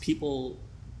classes. People.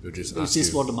 It was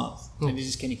just word of mouth, and they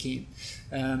just kind of came.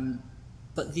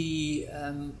 But at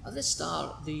the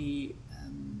start, I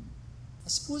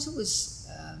suppose it was.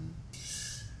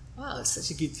 It's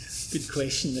such a good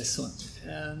question, this one.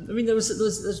 I mean,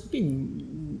 there's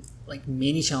been like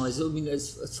many challenges. I mean,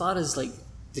 as far as like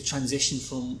the transition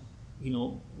from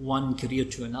one career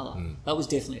to another, that was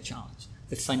definitely a challenge.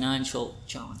 The financial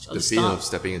challenge. The fear of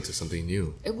stepping into something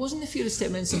new. It wasn't the fear of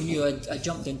stepping into something new. I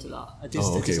jumped into that.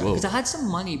 Because I had some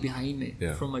money behind me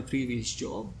from my previous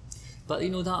job. But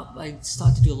that I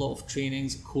started to do a lot of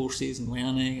trainings, courses, and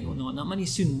learning and whatnot. And that money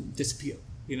soon disappeared.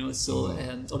 Or it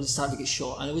started to get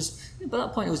short. And it was by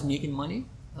that point I was making money.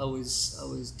 I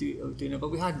was doing it, but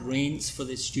we had rents for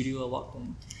the studio I worked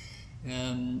in.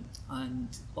 And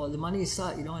the money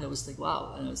started, and it was like,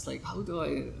 wow. And it was like, how do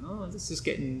I? This is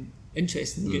getting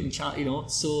interesting, getting chat,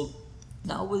 So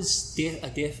that was a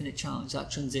definite challenge,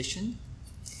 that transition,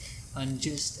 and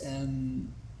just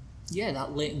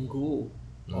that letting go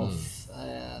of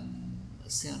a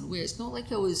certain way. It's not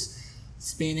like I was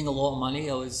spending a lot of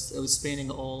money. I was spending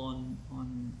it all on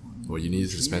what you needed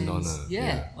to spend on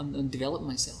on developing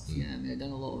myself. I mean, I've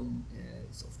done a lot of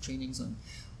sort of trainings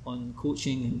on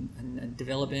coaching and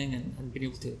developing and being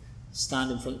able to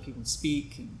stand in front of people and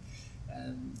speak and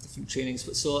different trainings.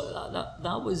 But so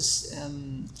that was.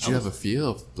 Did you have a fear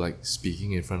of like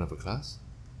speaking in front of a class?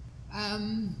 I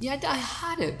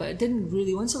had it, but it didn't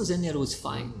really. Once I was in there, it was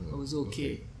fine. I was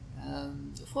okay.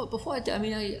 Before I did, I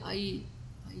mean,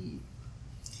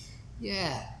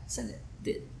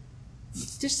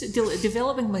 just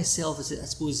developing myself as I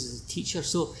suppose as a teacher.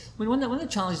 So one of the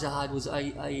challenges I had was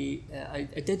I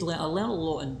learned a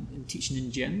lot in teaching in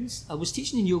gyms. I was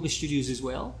teaching in yoga studios as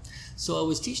well. So I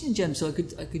was teaching in gyms, so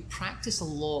I could practice a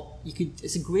lot.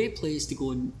 It's a great place to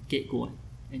go and get going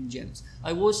in gyms.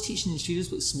 I was teaching in studios,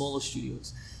 but smaller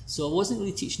studios. So I wasn't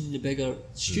really teaching in the bigger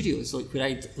studios, like where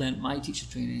I learned my teacher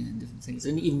training and different things.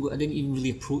 I didn't even really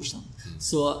approach them.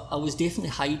 So I was definitely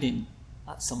hiding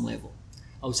at some level.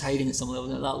 I was hiding at some level.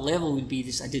 And at that level would be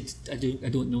just I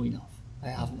don't know enough.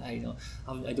 I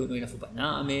don't know enough about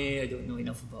anatomy. I don't know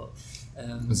enough about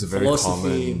it's a very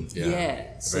philosophy. Common,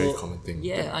 very common thing.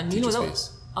 Yeah, and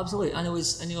absolutely. And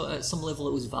at some level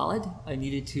it was valid. I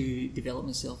needed to develop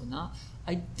myself in that.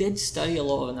 I did study a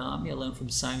lot of anatomy. I learned from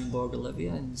Simon Borg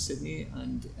Olivia in Sydney,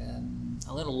 and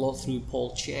I learned a lot through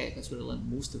Paul Chek. That's where I learned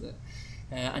most of it.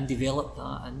 and developed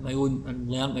that and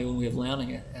learned my own way of learning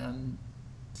it.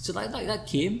 So that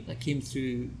came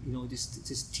through, you know,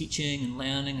 just teaching and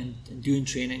learning and doing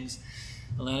trainings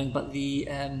and learning. But the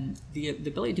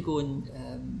ability to go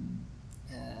and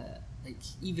like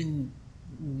even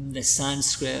the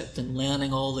Sanskrit and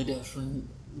learning all the different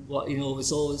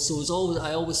was always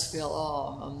I always felt,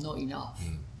 I'm not enough,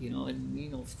 you know, and you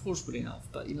know, of course we're enough,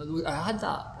 but you know,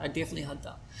 I definitely had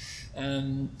that.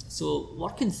 So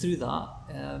working through that,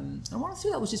 and working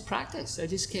through that was just practice. I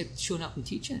just kept showing up and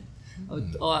teaching.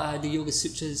 I had the Yoga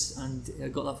Sutras, and I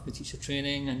got that from my teacher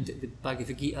training, and the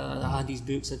Bhagavad Gita. I had these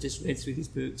books. I just read through these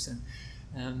books,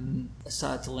 and I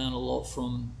started to learn a lot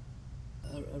from.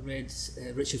 I read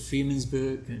Richard Freeman's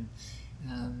book and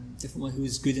different one who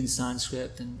was good in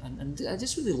Sanskrit, and I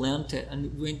just really learned it.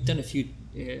 And done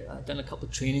a couple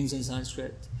of trainings in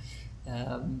Sanskrit,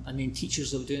 and then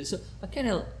teachers that were doing it. So I kind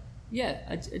of,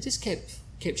 I just kept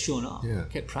showing up,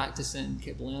 kept practicing,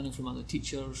 kept learning from other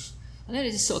teachers. And then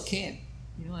it just sort of came,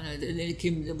 you know, and then it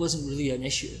came. It wasn't really an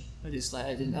issue. I just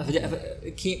like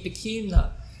it became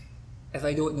that if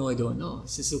I don't know, I don't know.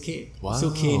 It's just okay. Wow. It's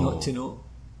okay not to know.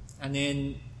 And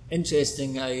then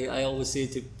interesting, I always say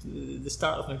to the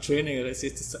start of my training, I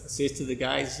say to the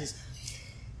guys,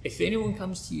 if anyone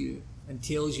comes to you and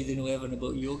tells you they know everything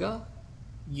about yoga,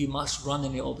 you must run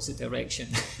in the opposite direction.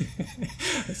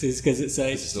 Because it's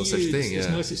there's no such thing. There's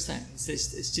no such thing.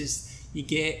 It's just. You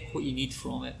get what you need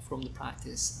from it, from the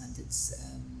practice, and it's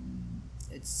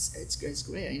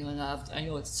great. You know, and I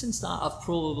know since that I've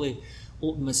probably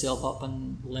opened myself up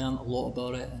and learned a lot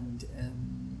about it, and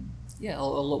a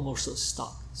lot more sort of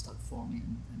stuck for me,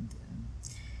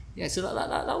 so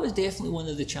that was definitely one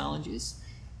of the challenges.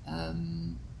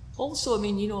 Also, I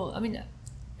mean,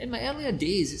 in my earlier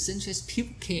days, it's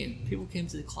interesting. People came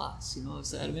to the class. You know,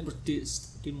 I remember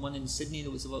doing one in Sydney.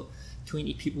 There was about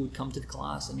 20 people would come to the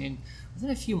class, and then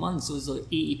within a few months there was like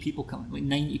 80 people coming, like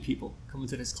 90 people coming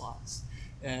to this class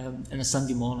on a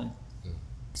Sunday morning.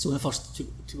 So when I first took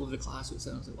over the class, I was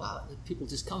like, wow, people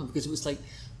just come, because it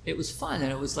was fun,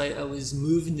 and it was like I was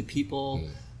moving the people,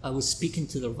 I was speaking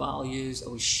to their values, I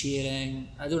was sharing.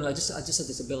 I don't know, I just had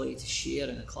this ability to share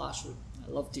in a classroom. I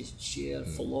love to share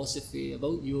philosophy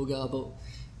about yoga,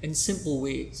 in simple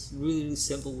ways, really, really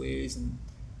simple ways, and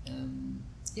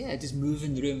just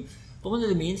moving the room. But one of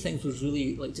the main things was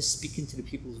really like just speaking to the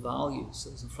people's values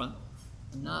I was in front of,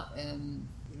 and that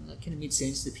that kind of made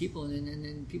sense to the people, and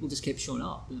then people just kept showing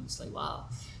up, and it was like, wow,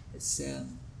 it's.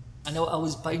 I know I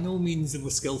was by no means the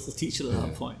most skillful teacher at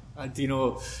that point. I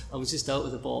was just out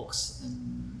of the box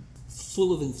and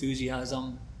full of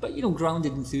enthusiasm, but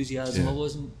grounded enthusiasm.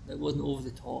 It wasn't over the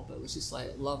top. It was just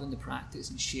like loving the practice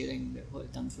and sharing what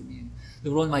it done for me. And they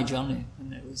were on my journey,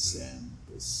 and it was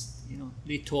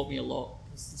they taught me a lot.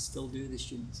 They still do, the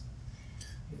students.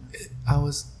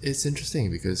 It's interesting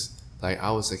because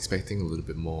I was expecting a little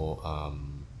bit more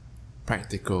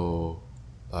practical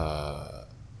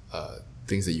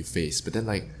things that you face, but then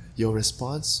your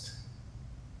response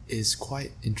is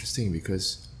quite interesting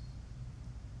because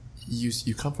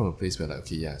you come from a place where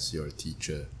okay, yes, you're a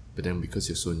teacher, but then because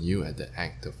you're so new at the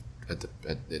act of at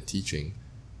the teaching,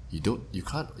 you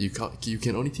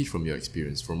can only teach from your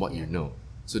experience, from what you know.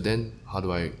 So then how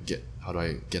do I get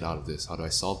out of this? How do I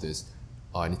solve this?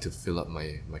 I need to fill up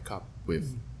my cup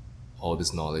with all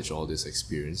this knowledge, all this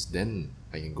experience. Then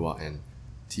I can go out and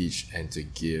teach and to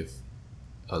give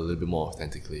a little bit more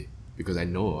authentically, because I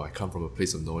know I come from a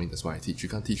place of knowing. That's why I teach. You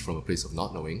can't teach from a place of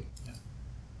not knowing.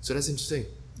 So that's interesting.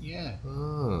 Yeah.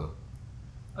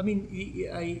 I mean,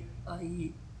 you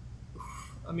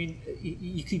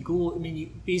could go. I mean,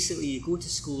 you go to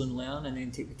school and learn, and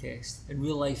then take the test. In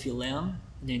real life, you learn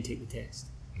and then take the test.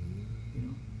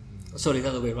 Sorry, the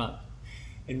other way around.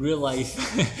 In real life,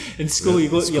 in school you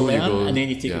learn and then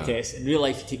you take the test. In real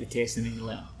life, you take the test and then you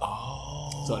learn.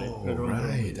 Oh, sorry,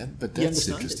 right. But that's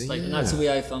interesting. And that's the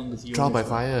way I found with you. Trial by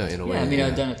fire, in a way. Yeah, I mean,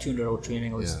 I'd done a 200-hour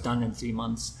training. I was done in 3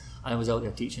 months, and I was out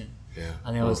there teaching. Yeah.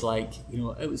 And I was like, I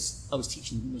was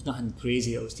teaching. There was nothing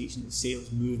crazy. I was teaching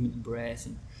sales, movement, and breath,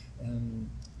 and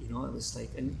it was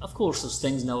like. And of course, there's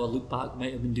things now I look back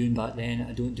might have been doing back then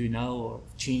I don't do now, or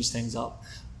change things up.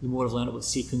 The more I've learned about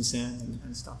sequencing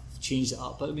and stuff, I've changed it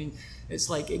up. But I mean, it's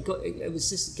like it was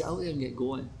just get out there and get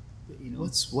going.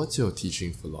 What's your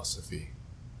teaching philosophy?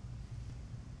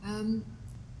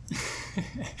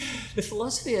 The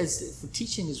philosophy for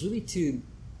teaching is really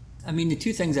the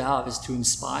two things I have is to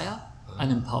inspire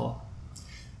and empower.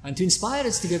 And to inspire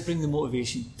is to bring the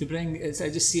motivation, I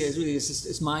just see it as really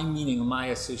it's my meaning or my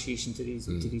association to these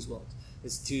words.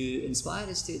 is to inspire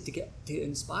us to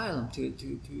inspire them to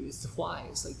it's the why.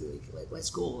 It's like let's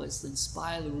go, let's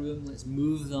inspire the room, let's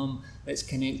move them, let's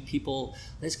connect people,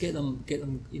 let's get them get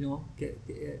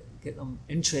them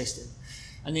interested,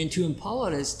 and then to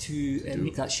empower is to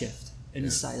make that shift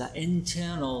inside, that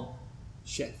internal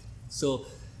shift. So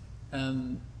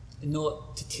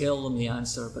not to tell them the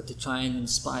answer, but to try and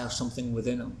inspire something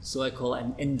within them. So I call it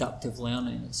an inductive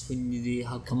learning. It's when they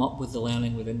have come up with the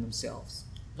learning within themselves.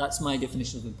 That's my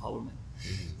definition of empowerment.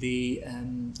 They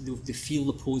feel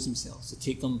the pose themselves. So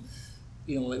take them,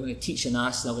 like when I teach an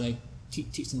asana, when I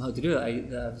teach them how to do it, I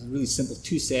have really simple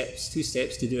two steps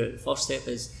to do it. The first step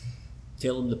is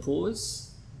tell them the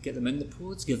pose, get them in the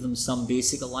pose, give them some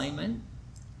basic alignment.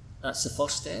 That's the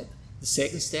first step. The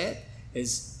second step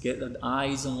is get their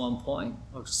eyes on one point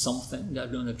or something that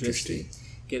are doing a drishti.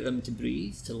 Get them to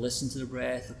breathe, to listen to the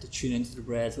breath, or to tune into the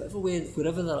breath,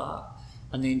 wherever they're at,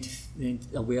 and then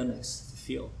awareness to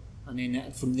feel. And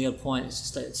then from their point, it's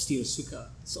just like Sthira Sukha.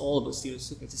 It's all about Sthira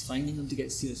Sukha. It's finding them to get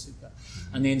Sthira Sukha,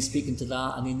 and then speaking to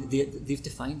that, and then they've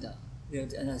defined that.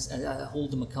 And I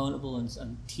hold them accountable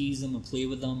and tease them and play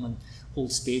with them and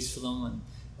hold space for them and.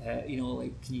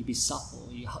 Can you be supple?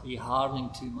 Are you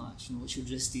hardening too much? What's your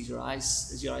drishti? Is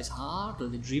your eyes hard? Are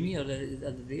they dreamy? Or are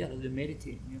they there? Are they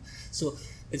meditating? So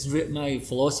my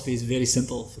philosophy is very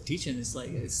simple for teaching. It's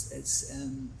like there's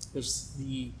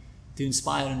to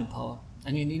inspire and empower.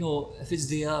 And then if it's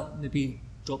there, maybe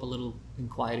drop a little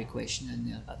inquiry question in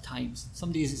there at times.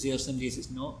 Some days it's there, some days it's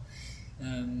not.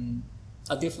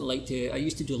 I definitely like to. I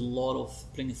used to do a lot of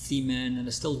bring a theme in, and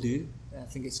I still do. I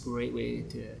think it's a great way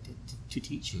to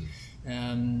teach,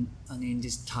 and then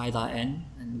just tie that in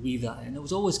and weave that in. I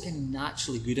was always kind of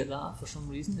naturally good at that for some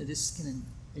reason. I just kind of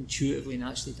intuitively,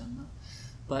 naturally done that.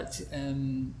 But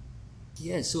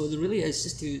so there really is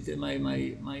just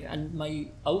my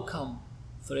outcome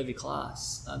for every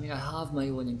class. I mean, I have my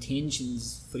own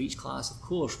intentions for each class, of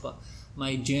course, but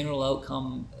my general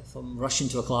outcome, if I'm rushing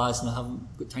to a class and I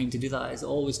haven't got time to do that, is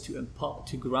always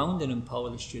to ground and empower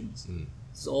the students.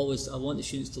 It's always, I want the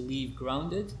students to leave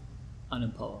grounded and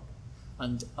empowered.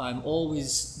 And I'm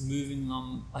always moving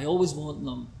them, I always want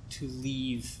them to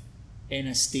leave in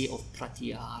a state of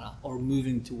pratyahara or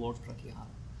moving towards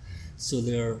pratyahara. So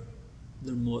they're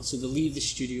more, so they leave the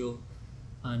studio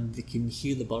and they can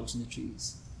hear the birds in the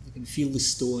trees. They can feel the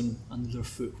stone under their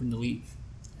foot when they leave.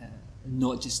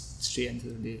 Not just straight into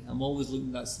their day. I'm always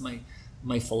looking, that's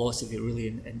my philosophy really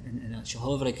in actual.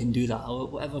 However I can do that,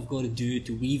 whatever I've got to do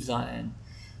to weave that in,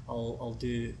 I'll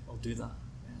do that.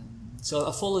 So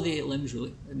I follow the 8 limbs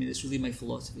really. I mean, it's really my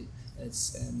philosophy.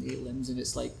 It's the 8 limbs, and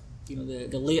it's like, the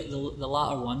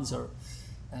latter ones are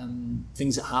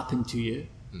things that happen to you.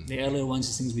 The earlier ones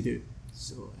are things we do.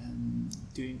 So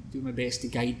doing my best to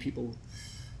guide people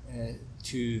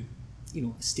to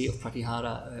a state of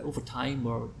pratyahara over time,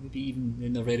 or maybe even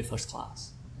in their very first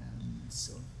class.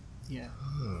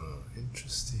 Oh,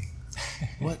 interesting.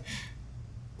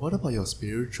 What about your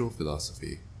spiritual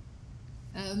philosophy?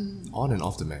 On and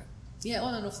off the mat. Yeah,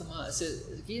 on and off the mat.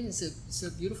 It's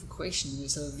a beautiful question.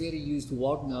 It's a very used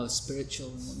word now, spiritual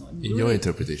and whatnot. And in your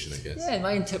interpretation, I guess. Yeah, in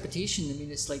my interpretation, I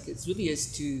mean, it's like, it really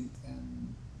is to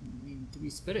be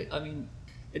spirit. I mean,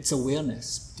 it's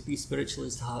awareness. To be spiritual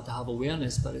is to have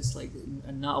awareness, but it's like,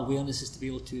 and that awareness is to be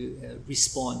able to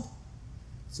respond.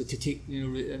 So to take,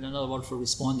 another word for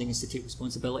responding is to take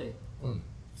responsibility.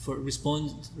 For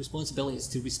responsibility is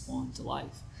to respond to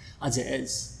life as it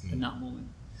is in that moment.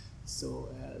 So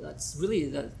that's really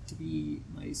that. To be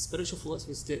my spiritual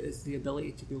philosophy is the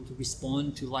ability to be able to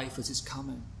respond to life as it's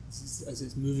coming, as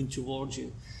it's moving towards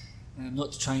you.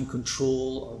 Not to try and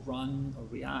control or run or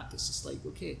react. It's just like,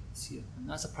 okay, it's here, and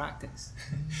that's a practice,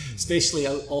 especially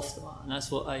off the mat. And that's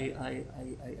what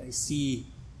I see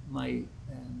my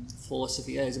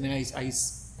philosophy is. I mean, I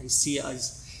see it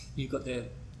as, you've got the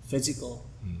physical,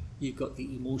 you've got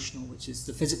the emotional, which is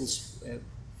the physical's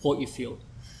what you feel,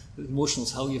 the emotional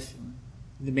is how you're feeling,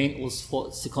 the mental is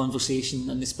what's the conversation,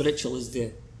 and the spiritual is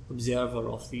the observer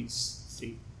of these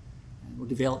 3. And we're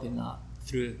developing that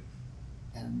through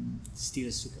Sthira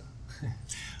Sukha.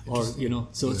 Or,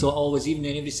 so always, even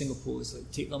in every single pose,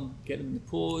 like get them in the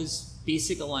pose,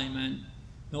 basic alignment,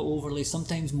 not overly,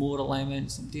 sometimes more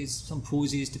alignment, some days, some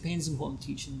poses, depends on what I'm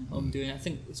teaching, how I'm doing. I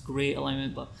think it's great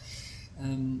alignment, but,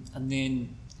 and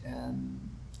then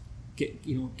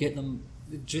get them,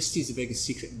 the drishti is the biggest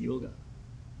secret in yoga.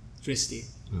 Drishti.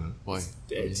 Why?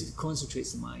 It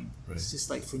concentrates the mind. Right. It's just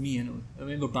like, for me, I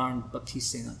remember Baron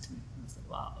Baptiste saying that to me. I was like,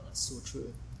 wow, that's so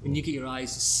true. When you get your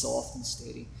eyes just soft and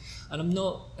steady. And I'm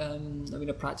not,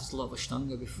 I practiced a lot of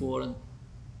Ashtanga before, and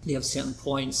they have certain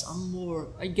points.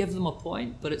 I give them a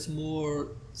point, but it's more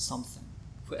something.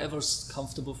 Whatever's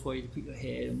comfortable for you to put your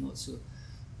head. I'm not so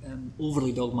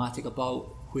overly dogmatic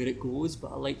about where it goes,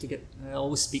 but I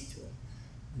always speak to it.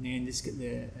 And then just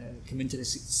come into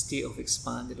this state of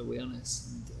expanded awareness,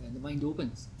 and the mind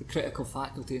opens. The critical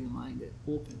faculty in the mind, it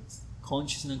opens.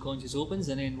 Conscious and unconscious opens,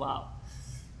 and then wow,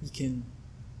 you can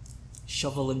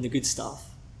shovel in the good stuff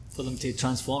for them to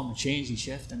transform and change and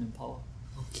shift and empower.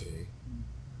 Okay.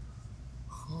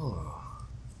 Oh.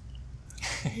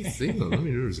 Let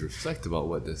me just reflect about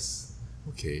what this.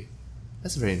 Okay,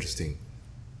 that's very interesting.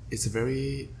 It's a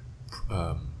very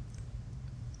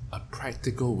a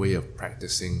practical way of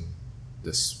practicing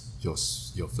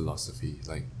your philosophy.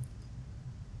 Like,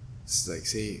 it's like,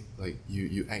 say, like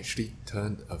you actually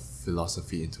turned a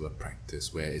philosophy into a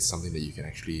practice where it's something that you can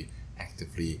actually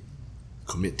actively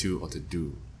commit to or to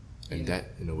do, and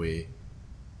that in a way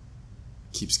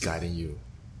keeps guiding you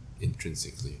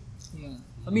intrinsically. Yeah,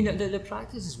 I mean the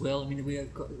practice as well. I mean the way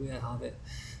I have it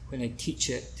when I teach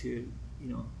it to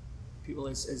people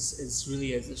is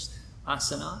really there's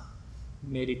asana,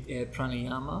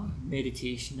 pranayama,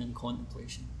 meditation, and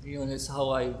contemplation. And that's how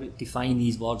I define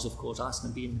these words. Of course,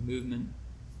 asana being the movement,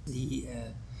 the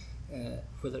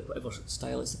whatever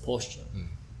style it's the posture.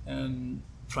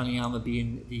 Pranayama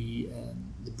being the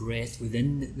breath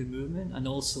within the movement, and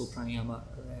also pranayama,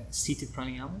 seated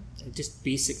pranayama, just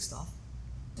basic stuff.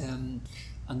 And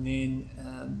then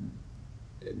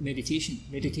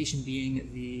meditation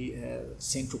being the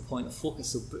central point of focus,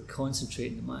 so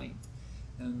concentrating the mind.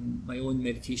 My own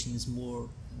meditation is more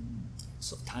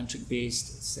sort of tantric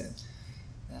based. It's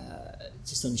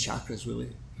just on the chakras,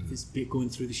 really. It's going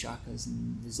through the chakras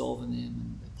and dissolving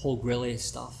them, and Paul Grilly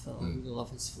stuff. I really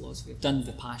love his philosophy. I've done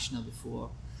Vipassana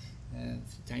before a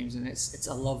few times, and it's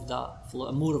I love that.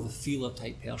 I'm more of a feeler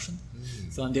type person,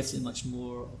 so I'm definitely much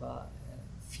more of a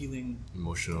feeling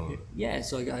emotional. Yeah,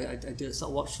 so I do it. So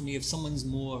it works for me. If someone's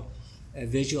more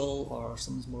visual or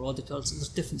someone's more auditory, so there's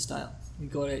different styles. You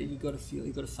got to feel.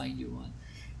 You got to find your one.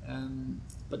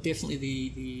 But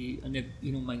definitely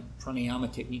my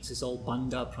pranayama techniques is all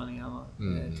bandha pranayama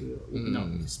to open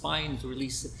up the spine, to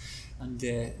release it, and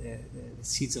the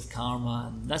seeds of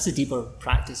karma, and that's a deeper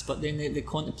practice. But then the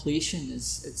contemplation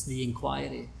it's the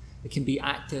inquiry. It can be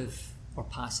active or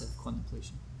passive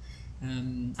contemplation.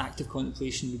 Active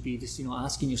contemplation would be just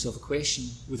asking yourself a question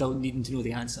without needing to know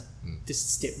the answer, just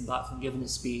stepping back from giving it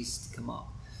space to come up.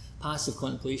 Passive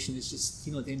contemplation is just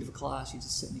at the end of a class you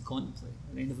just sit and you contemplate.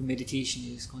 At the end of a meditation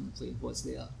you just contemplate what's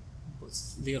there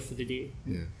for the day,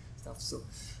 stuff. So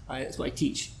that's what I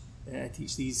teach. I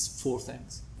teach these 4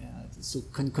 things. So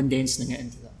condensing it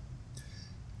into that.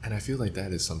 And I feel like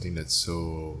that is something that's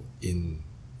so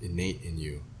innate in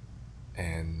you.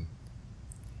 And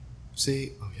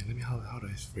say, how do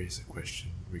I phrase a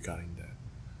question regarding that?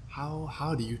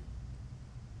 How do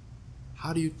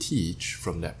you teach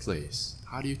from that place?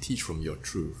 How do you teach from your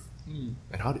truth?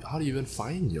 And how do you even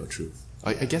find your truth?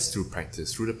 I guess through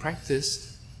practice. Through the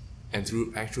practice and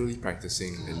through actually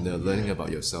practicing and learning about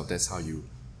yourself, that's how you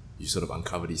sort of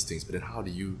uncover these things. But then how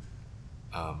do you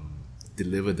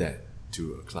deliver that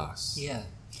to a class? Yeah.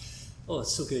 Oh,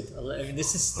 it's so good. I mean,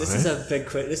 this is a big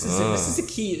question. This is a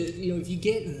key. If you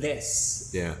get this,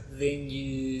 then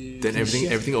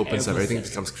everything opens up. Everything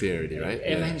becomes clear already, right?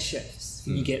 Everything shifts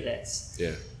when you get this.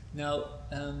 Yeah. Now,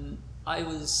 I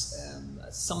was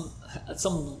at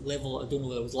some level. I don't know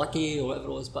whether I was lucky or whatever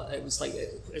it was, but it was like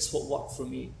it's what worked for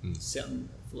me. Certain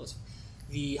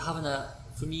philosophy. Having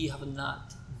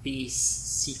that base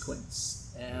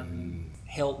sequence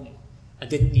helped me. I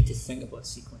didn't need to think about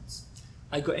sequence.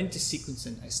 I got into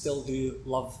sequencing. I still do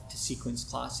love to sequence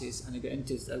classes, and I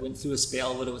went through a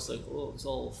spell where it was like, it was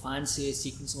all fancy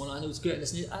sequencing and all, and it was great. I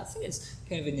think it's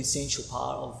kind of an essential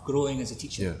part of growing as a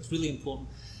teacher. Yeah. It's really important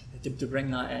to bring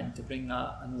that in, to bring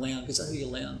that and learn, because that's how you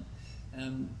learn.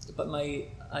 But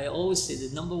I always say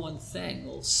the number one thing that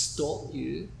will stop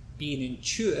you being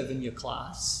intuitive in your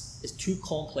class is too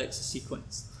complex a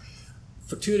sequence.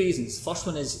 For 2 reasons. First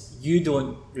one is you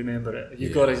don't remember it.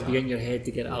 You've got to be in your head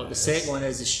to get it out. The second one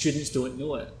is the students don't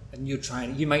know it, and you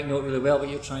might know it really well, but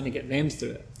you're trying to get them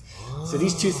through it. So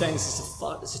these 2 things, it's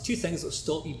the 2 things that will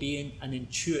stop you being an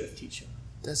intuitive teacher.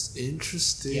 That's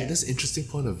interesting. Yeah. That's an interesting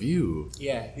point of view.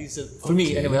 Yeah, these are for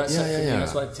me anyway. That's for me.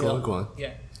 That's what I tell. Go on.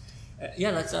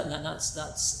 Yeah.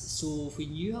 That's so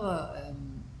when you have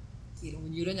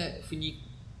when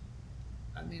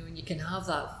you can have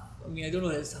that. I mean, I don't know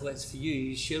how it's for you.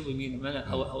 You share with me in a minute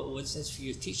how it was for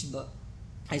you teaching, but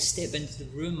I step into the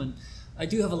room and I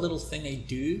do have a little thing I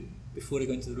do before I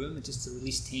go into the room, just to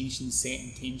release tension, set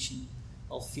intention,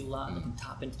 I'll feel that and I can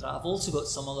tap into that. I've also got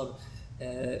some other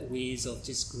ways of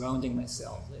just grounding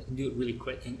myself. I can do it really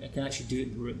quick. I can actually do it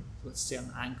in the room with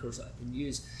certain anchors that I can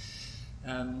use.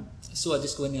 So I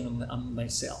just go in there and I'm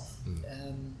myself.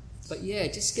 But yeah,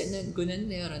 just going in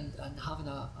there and having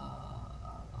a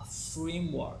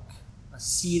framework, a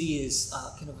series,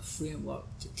 kind of a framework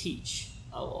to teach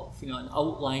out of, you know, an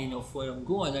outline of where I'm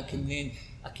going. I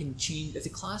can change if the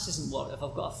class doesn't work. If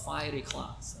I've got a fiery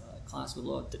class with a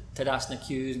lot of Tadasana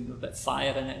cues and a bit of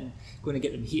fire in it, and going to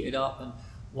get them heated up and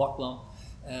work them,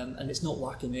 and it's not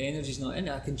working, the energy's not in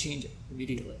it, I can change it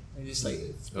immediately. And just like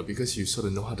because you sort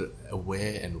of know how to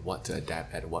aware and what to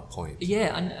adapt at what point.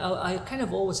 Yeah, and I kind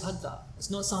of always had that. It's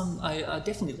not something I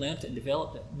definitely learned it and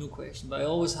developed it, no question. But I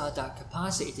always had that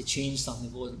capacity to change something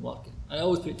that wasn't working. And I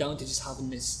always put it down to just having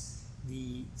the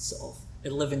sort of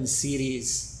 11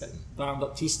 series that Baron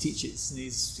Baptiste teaches. And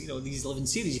these 11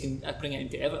 series, you can bring it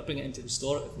into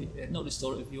restorative, not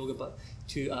restorative yoga, but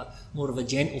to more of a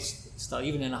gentle style,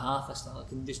 even in a hatha style. I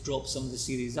can just drop some of the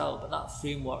series out, but that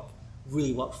framework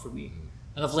really worked for me.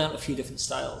 And I've learned a few different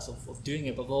styles of doing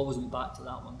it, but I've always went back to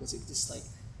that one because it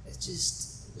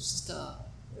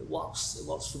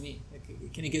works for me.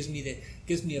 It kind of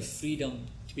gives me a freedom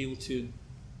to be able to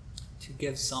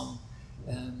give some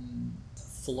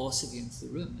philosophy into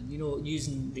the room, and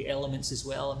using the elements as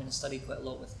well. I mean, I studied quite a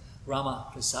lot with Rama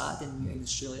Prasad in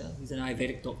Australia. He's an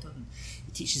Ayurvedic doctor, and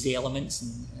he teaches the elements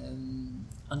and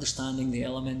understanding the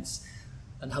elements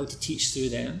and how to teach through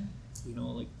them.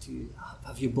 Like to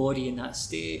have your body in that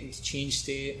state and to change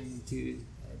state and to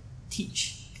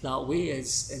teach that way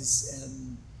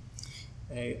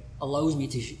allows me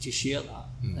to share that.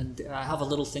 And I have a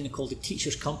little thing called the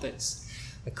Teacher's Compass.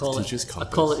 I call it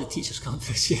the Teacher's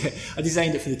Compass. Yeah, I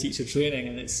designed it for the teacher training,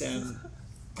 and it's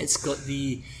got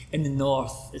in the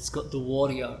north, it's got the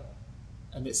warrior,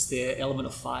 and it's the element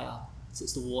of fire. So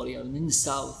it's the warrior, and in the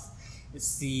south,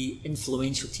 it's the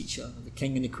influential teacher, the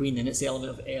king and the queen, and it's the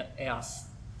element of earth.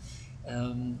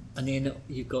 And then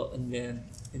you've got in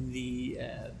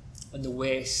the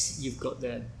west, you've got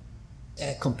the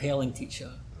compelling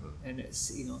teacher, and it's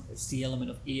the element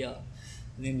of air.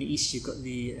 And then in the east, you've got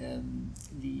the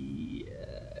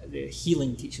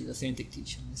healing teacher, the authentic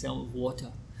teacher, the element of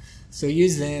water. So I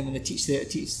use them and I teach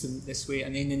them this way.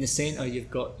 And then in the center,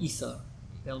 you've got ether,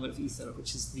 the element of ether,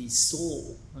 which is the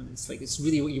soul. And it's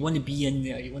really what you want to be in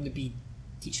there. You want to be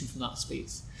teaching from that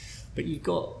space. But you've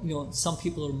got, some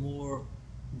people are more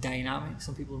dynamic.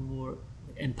 Some people are more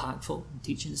impactful in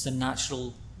teaching. It's a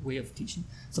natural way of teaching.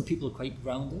 Some people are quite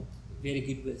grounded, very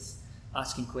good with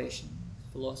asking questions.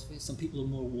 Philosophy. Some people are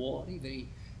more watery, very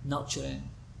nurturing.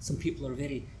 Some people are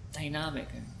very dynamic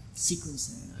and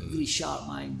sequencing, really sharp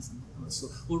minds. So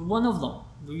we're one of them.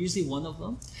 We're usually one of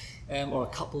them, or a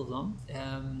couple of them.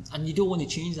 And you don't want to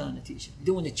change that in a teacher. You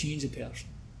don't want to change a person.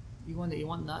 You want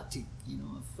that to,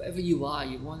 whatever you are,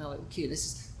 you want to okay, this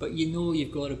is. But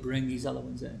you've got to bring these other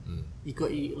ones in. You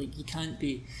can't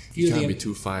be. You can't be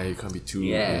too fire. You can't be too.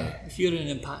 Yeah. If you're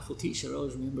an impactful teacher, I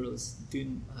always remember I was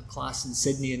doing a class in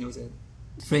Sydney, and there was a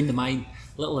friend of mine,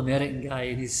 little American guy,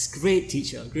 and he's a great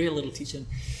teacher, great little teacher.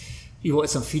 He wanted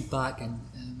some feedback, and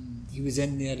he was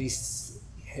in there. His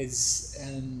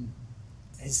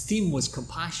theme was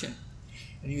compassion,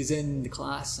 and he was in the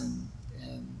class, and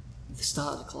at the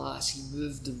start of the class, he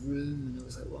moved the room, and I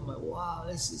was like, wow,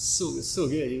 this is so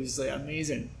good. He was like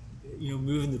amazing,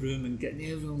 moving the room and getting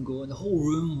everyone going. The whole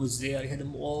room was there. He had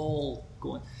them all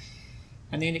going.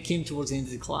 And then it came towards the end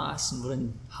of the class, and we're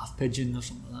in half pigeon or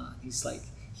something like that.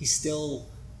 He's still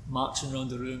marching around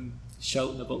the room,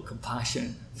 shouting about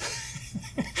compassion.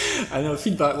 And the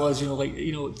feedback was,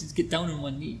 just get down on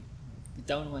one knee,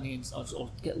 or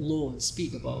get low and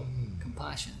speak about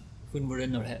compassion when we're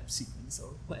in our hip sequence,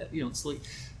 or whatever. It's like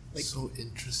so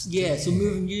interesting. Yeah, so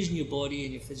using your body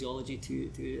and your physiology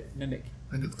to mimic.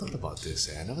 I never thought about this.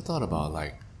 I never thought about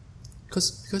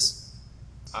because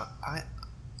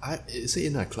I say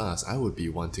in that class, I would be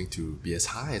wanting to be as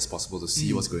high as possible to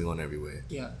see what's going on everywhere.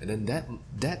 Yeah. And then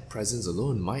that presence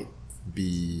alone might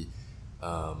be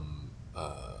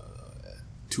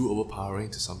too overpowering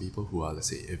to some people who are, let's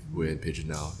say, if we're in Pigeon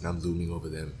now and I'm looming over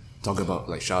them, talking about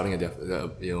shouting at their,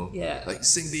 like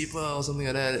sing deeper or something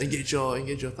like that, engage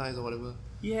your thighs or whatever.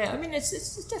 Yeah, I mean it's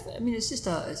different. I mean it's just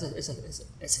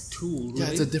it's a tool. Really.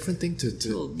 Yeah, it's a different thing to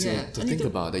think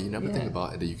about that you never think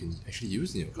about and that you can actually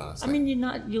use in your class. I mean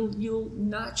you'll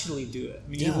naturally do it. I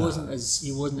mean he wasn't as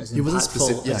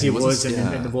impactful as he was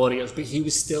in the Warriors, but he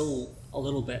was still a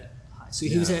little bit high. So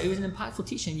he was an impactful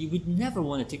teacher, and you would never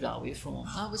want to take that away from him.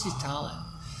 That was his talent.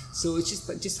 So it's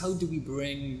just how do we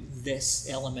bring this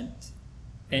element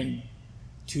in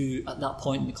to at that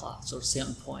point in the class or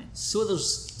certain points. So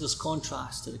there's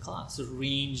contrast to the class. There's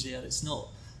range there. It's not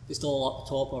just all up the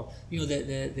top, or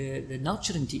the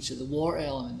nurturing teacher, the water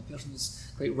element, the person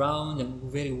who's quite round and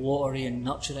very watery and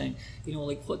nurturing.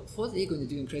 Like what are they going to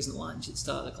do in Crescent Lunch at the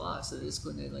start of the class? They're just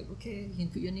going to okay, you can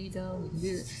put your knee down, you can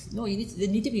do it. No, they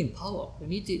need to be empowered. They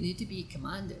need to be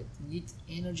commanded. They need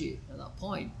energy at that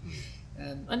point.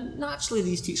 And naturally,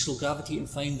 these teachers will gravitate and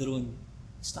find their own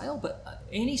style. But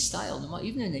any style, no matter,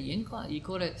 even in a yin class,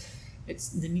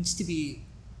 there needs to be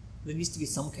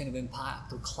some kind of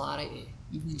impact or clarity,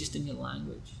 even just in your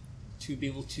language, to be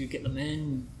able to get them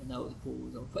in and out of the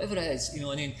pose or whatever it is,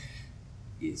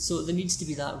 so there needs to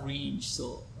be that range.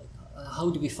 So how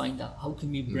do we find that? How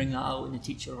can we bring that out in the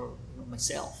teacher or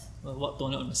myself? I worked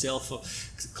on it on myself,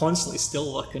 constantly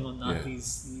still working on that.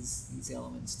 These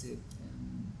elements to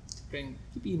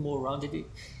be more rounded.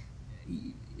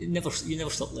 You never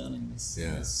stop learning this.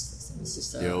 It's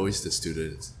just you're always the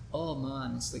student. Oh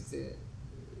man, it's like they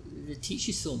teach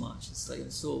you so much. It's like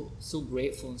I'm so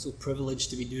grateful and so privileged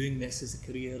to be doing this as a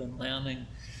career and learning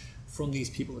from these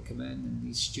people that come in and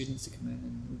these students that come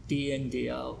in day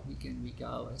out, week in, week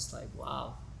out. It's like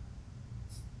wow.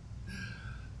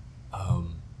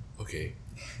 Okay.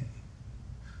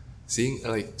 Seeing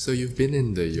so you've been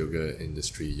in the yoga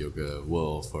industry, yoga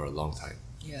world for a long time.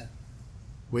 Yeah.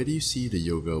 Where do you see the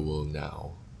yoga world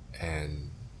now,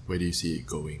 and where do you see it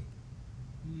going?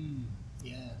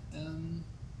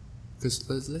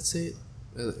 Because let's say,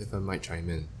 if I might chime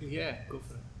in. Yeah, go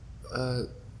for it.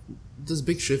 There's a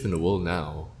big shift in the world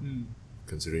now,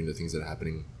 considering the things that are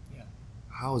happening. Yeah.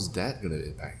 How is that going to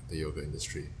impact the yoga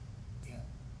industry? Yeah.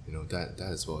 That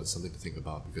as well is something to think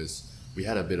about, because we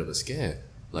had a bit of a scare,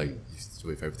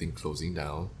 with everything closing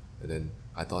down, and then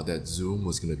I thought that Zoom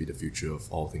was going to be the future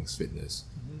of all things fitness.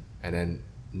 And then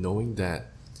knowing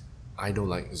that I don't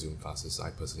like Zoom classes,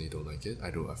 I personally don't like it.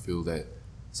 I feel that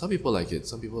some people like it,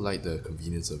 some people like the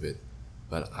convenience of it,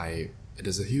 but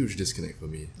there's a huge disconnect for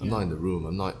me. I'm not in the room,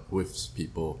 I'm not with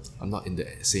people, I'm not in the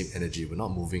same energy, we're not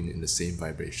moving in the same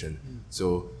vibration.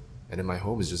 So, and then my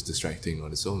home is just distracting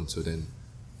on its own. So then,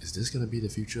 is this going to be the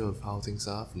future of how things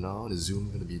are from now on? Is Zoom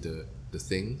going to be the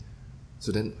thing?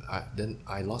 So then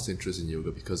I lost interest in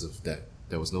yoga because of that.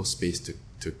 There was no space to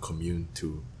commune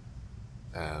to.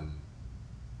 I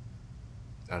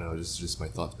don't know, just my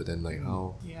thoughts. But then,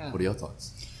 what are your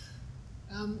thoughts?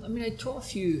 I taught a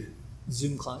few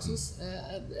Zoom classes.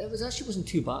 It wasn't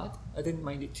too bad. I didn't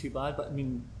mind it too bad. But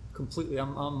completely,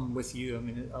 I'm with you.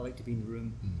 I like to be in the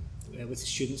room with the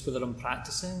students, whether I'm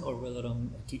practicing or whether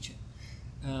I'm teaching.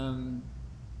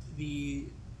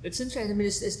 It's interesting.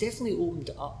 It's definitely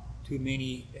opened up to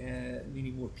many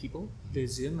more people, the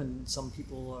Zoom, and some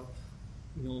people are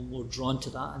more drawn to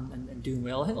that and doing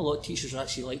well. I think a lot of teachers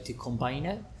actually like to combine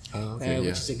it, which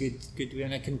is a good way,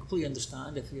 and I can completely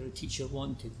understand if you're a teacher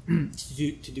wanting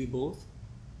to do both.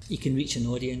 You can reach an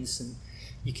audience and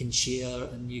you can share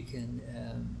and you can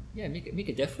make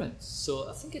a difference. So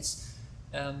I think it's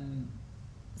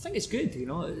good,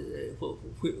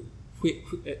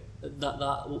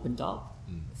 that opened up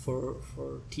for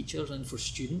teachers and for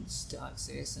students to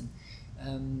access, and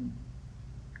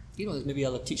there's maybe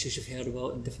other teachers you've heard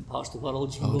about in different parts of the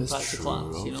world. You can go back to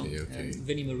class. Okay.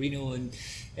 Vinny Marino in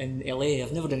LA.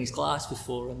 I've never done his class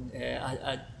before, and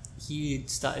he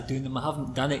started doing them. I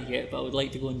haven't done it yet, but I would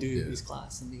like to go and do his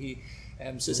class.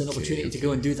 And so it's an opportunity to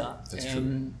go and do that. That's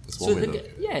true.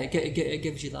 It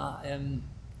gives you that.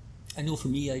 I know for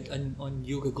me, on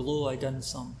Yoga Glow, I done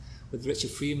some with Richard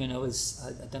Freeman. I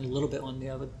done a little bit on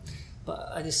there,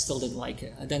 but I just still didn't like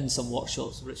it. I'd done some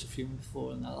workshops with Richard Freeman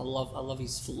before, and I love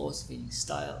his philosophy and his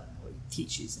style and what he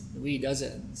teaches and the way he does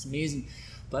it, and it's amazing.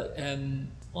 But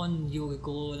on Yoga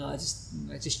Glow, I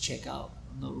just check out.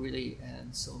 I'm not really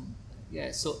so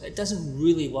it doesn't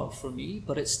really work for me,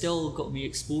 but it's still got me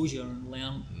exposure and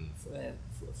learn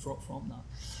from that.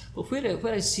 But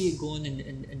where I see it going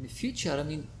in the future,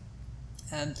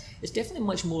 it's definitely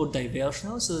much more diverse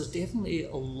now. So there's definitely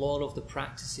a lot of the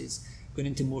practices going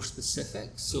into more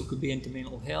specifics. So it could be into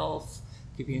mental health,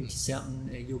 it could be into certain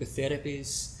yoga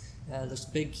therapies. There's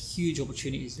huge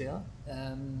opportunities there.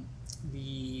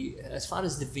 As far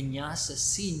as the vinyasa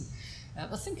scene, I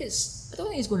don't think it's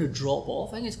going to drop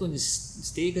off. I think it's going to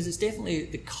stay, because it's definitely,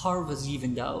 the curve has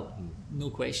evened out, no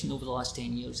question, over the last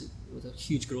 10 years with a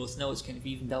huge growth. Now it's kind of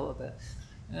evened out a bit.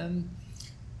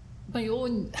 My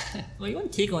own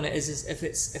take on it is if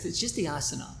it's just the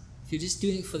asana, if you're just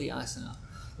doing it for the asana,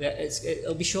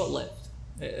 it'll be short-lived.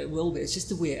 It will be. It's just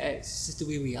the way it is. It's just the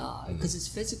way we are, because it's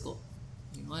physical.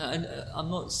 And I'm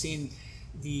not saying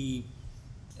the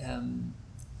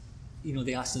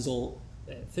asanas all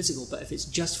physical, but if it's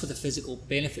just for the physical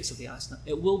benefits of the asana,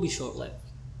 it will be short-lived.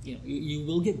 You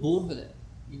will get bored with it.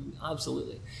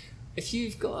 Absolutely. If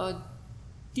you've got a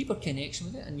deeper connection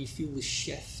with it and you feel the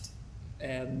shift,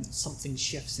 something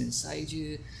shifts inside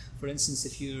you. For instance,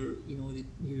 if you're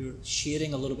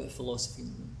sharing a little bit of philosophy,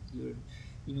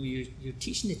 you're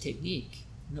teaching the technique,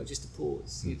 not just the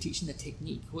pose. You're teaching the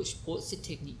technique. What's the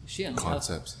technique you're sharing?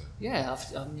 Concepts.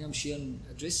 I'm sharing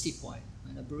a drishti point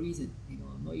and a breathing.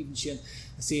 I'm not even sharing.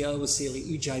 I always say like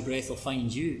Ujjayi breath will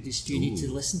find you. Just you need to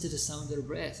listen to the sound of the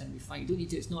breath and be fine. You don't need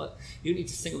to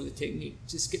think about the technique.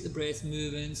 Just get the breath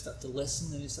moving, start to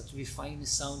listen, and start to refine the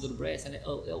sound of the breath, and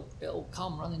it'll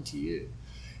come running to you.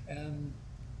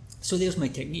 So there's my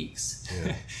techniques,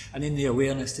 and then the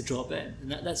awareness to drop in,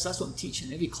 and that's what I'm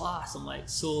teaching every class. I'm like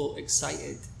so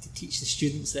excited to teach the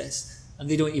students this, and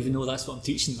they don't even know that's what I'm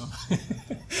teaching them.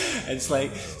 It's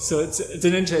like so it's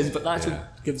an interest, but that's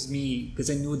what gives me, because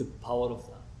I know the power of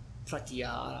that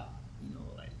pratyahara.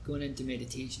 Like going into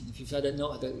meditation. If you've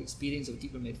not had an experience of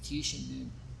deeper meditation,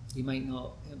 then you might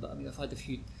not. But I mean, I've had a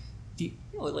few deep,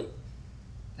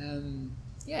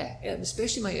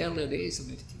 especially my earlier days of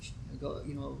meditation.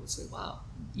 It's like, wow,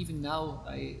 even now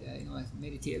I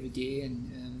meditate every day,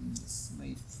 and it's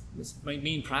my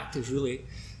main practice really.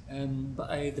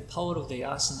 But the power of the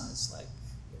asana is like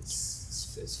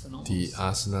it's phenomenal. The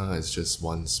asana is just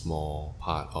one small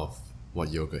part of what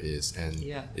yoga is, and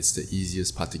it's the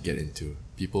easiest part to get into.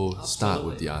 People start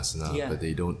with the asana, but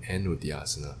they don't end with the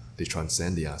asana. They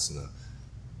transcend the asana.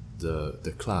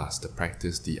 The class, the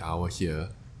practice, the hour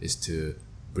here is to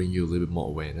bring you a little bit more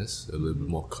awareness, a little bit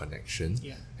more connection.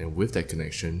 And with that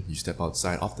connection, you step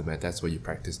outside off the mat. That's where you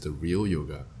practice the real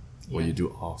yoga, what you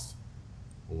do off.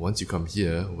 Once you come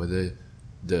here, whether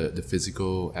the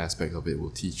physical aspect of it will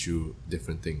teach you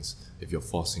different things. If you're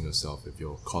forcing yourself, if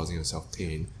you're causing yourself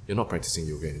pain, you're not practicing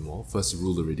yoga anymore. First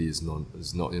rule already is not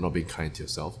you're not being kind to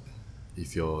yourself.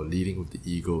 If you're leading with the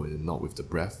ego and not with the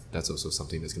breath, that's also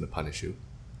something that's going to punish you.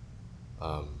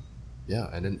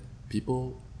 And then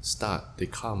people they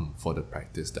come for the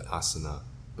practice, the asana,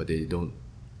 but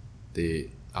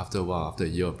after a while, after a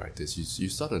year of practice, you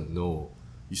start to know,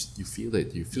 you feel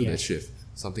it, you feel that shift.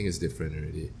 Something is different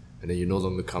already. And then you no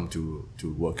longer come to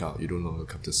work out, you no longer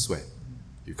come to sweat.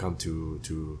 You come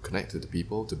to connect with the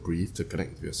people, to breathe, to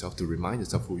connect with yourself, to remind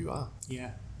yourself who you are.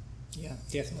 Yeah,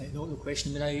 definitely, no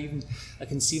question. I mean, I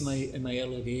can see in my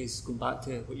early days, going back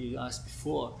to what you asked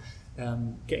before,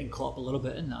 getting caught up a little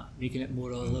bit in that, making it a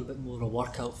little bit more of a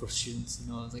workout for students,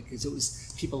 because it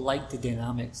was, people liked the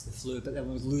dynamics, the flow, but then I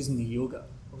was losing the yoga,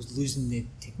 I was losing the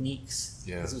techniques,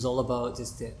 because it was all about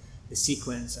just the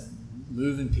sequence and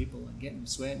moving people and getting them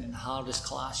sweating, and the hardest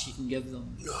class you can give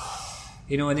them,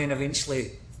 and then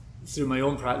eventually through my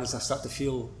own practice I start to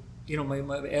feel, my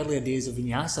earlier days of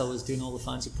vinyasa, I was doing all the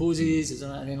fancy poses,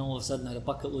 and then all of a sudden I had a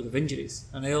bucket load of injuries,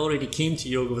 and I already came to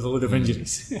yoga with a load of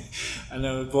injuries, and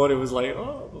the body was like,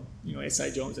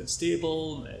 SI joints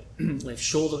unstable, left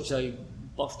shoulder, which I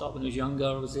burst up when I was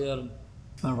younger, was there, and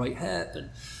my right hip, and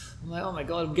I'm like, oh my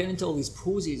god, I'm getting into all these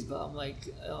poses, but I'm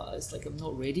like, it's like I'm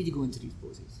not ready to go into these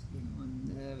poses,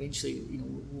 and eventually,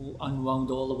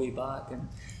 unwound all the way back,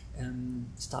 and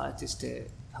started just to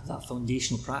have that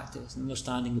foundational practice and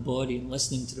understanding the body and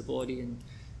listening to the body and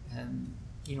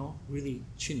really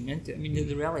tuning into it. I mean,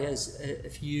 the reality is,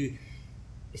 if you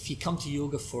come to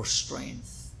yoga for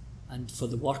strength and for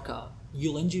the workout,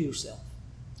 you'll injure yourself.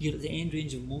 You're at the end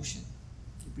range of motion.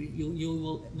 You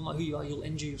will, no matter who you are, you'll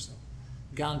injure yourself,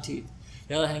 guaranteed.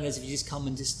 The other thing is, if you just come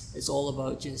and it's all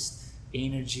about just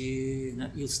energy, and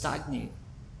you'll stagnate.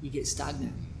 You get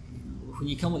stagnant. When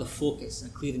you come with a focus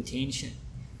and a clear intention,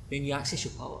 then you access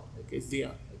your power. It's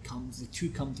there. It comes. The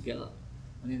two come together,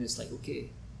 and then it's like,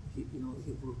 okay,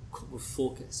 we're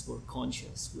focused. We're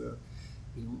conscious. We're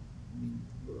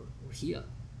here.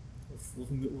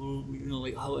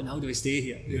 How do I stay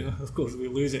here? Of course, we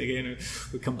lose it again.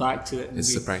 We come back to it.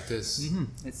 It's the practice.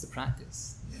 Mm-hmm. It's the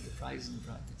practice. The prize in the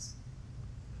practice.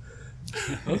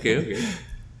 Okay.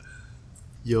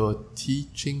 Your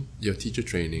teacher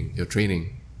training, your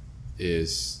training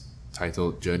is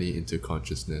titled Journey into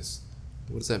Consciousness.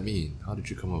 What does that mean? How did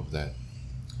you come up with that?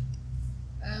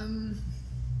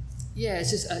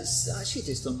 It's actually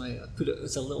just on I put it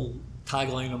as a little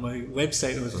tagline on my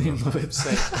website. It was named my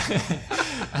website,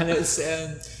 and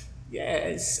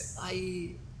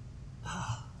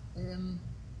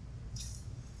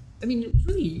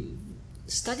really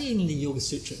studying the Yoga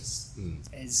Sutras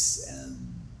is.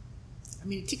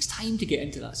 It takes time to get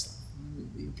into that stuff.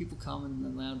 People come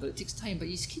and learn, but it takes time. But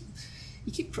you just keep,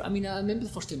 you keep. I mean, I remember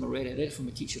the first time I read it from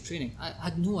a teacher training. I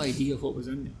had no idea what was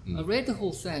in there. I read the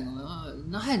whole thing. I'm like,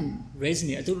 nothing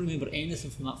resonated. I don't remember anything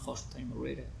from that first time I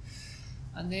read it.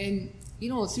 And then,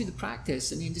 through the practice,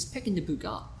 just picking the book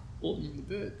up, opening the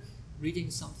book,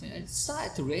 reading something, it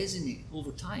started to resonate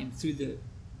over time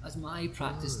as my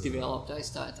practice developed. I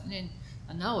started,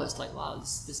 and now it's like, wow,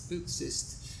 this book's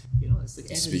just, it's like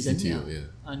everything's in there. You,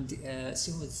 yeah. And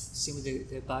same with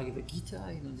the Bhagavad Gita,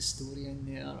 the story in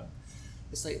there.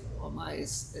 It's like,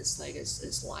 it's like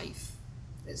it's life.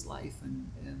 It's life, and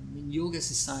yoga is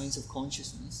the science of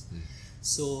consciousness.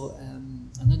 So,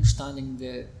 and understanding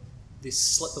the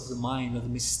slip of the mind or the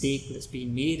mistake that's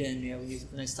being made in there,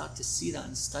 when I start to see that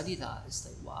and study that, it's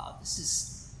like, wow, this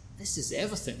is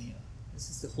everything here. This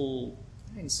is the whole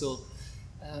thing. So,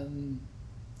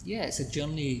 it's a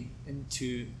journey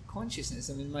into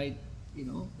consciousness.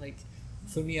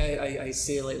 For me, I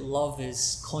say, like, love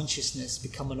is consciousness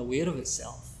becoming aware of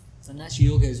itself, and that's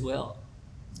yoga as well.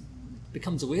 It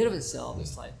becomes aware of itself.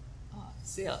 It's like,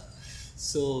 it's there.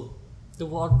 So the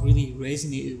word really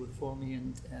resonated for me,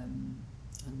 and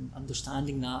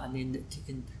understanding that, and then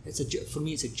for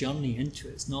me it's a journey into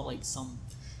it. It's not like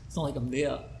I'm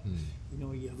there.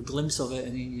 You have a glimpse of it,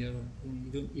 and then you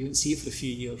don't see it for a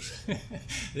few years. And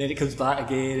then it comes back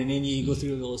again, and then you go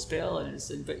through a little spell,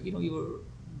 but you were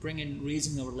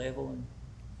raising our level. And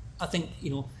I think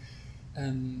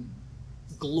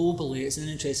globally it's an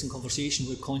interesting conversation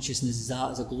where consciousness is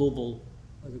at as a global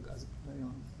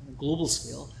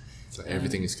scale. So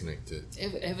everything is connected.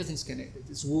 Everything's connected.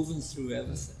 It's woven through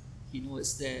everything.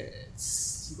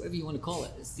 It's whatever you want to call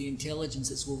it. It's the intelligence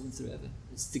that's woven through everything.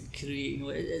 It's the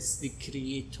it's the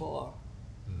creator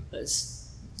that's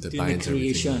doing the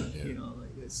creation.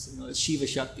 It's Shiva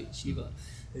Shakti. Shiva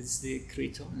is the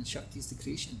creator, and Shakti is the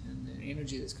creation, and the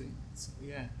energy that's creating. So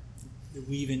the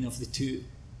weaving of the two,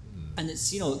 and it's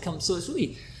so it's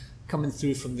really coming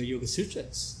through from the Yoga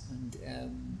Sutras, and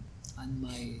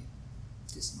my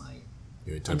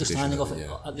understanding of it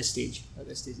at this stage.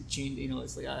 It changed.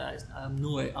 It's like I'm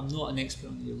not an expert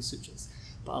on the Yoga Sutras,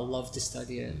 but I love to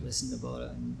study it, listen about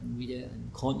it, and read it,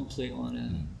 and contemplate on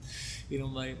it.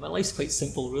 My life's quite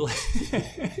simple, really.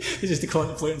 It's just to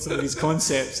contemplate on some of these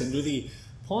concepts and really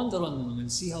ponder on them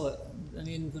and see how it. And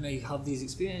then when I have these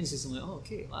experiences, I'm like, oh,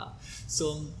 okay, wow.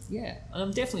 So and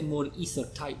I'm definitely more ether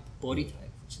type, body type,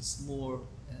 which is more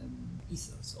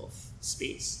ethers of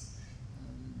space.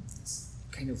 It's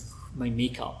kind of my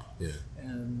makeup.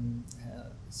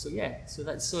 So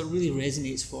it really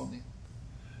resonates for me.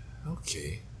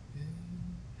 Okay.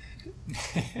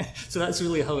 So that's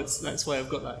really how that's why I've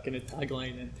got that kind of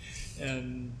tagline.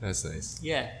 And that's nice.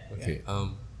 Yeah. Okay.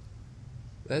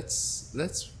 Let's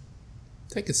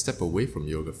take a step away from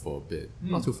yoga for a bit.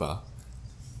 Not too far.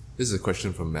 This is a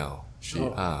question from Mel. She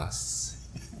asks,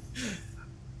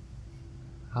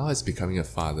 how has becoming a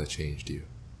father changed you?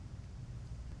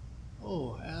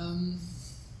 Wow.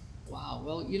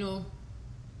 Well,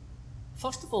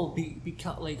 first of all,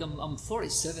 I'm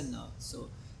 47 now, so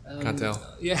can't tell.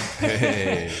 Yeah.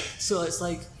 Hey. So it's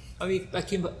like I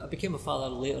became a father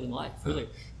later in life. Really,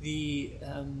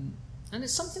 and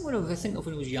it's something when I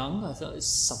was young, I thought it's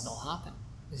something will happen.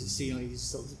 You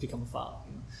still become a father,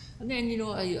 And then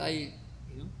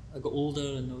I got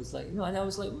older, and I was like,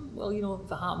 well,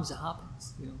 if it happens, it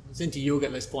happens. I was into yoga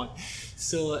at this point.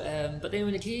 So, but then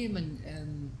when it came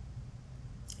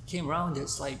around,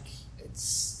 it's like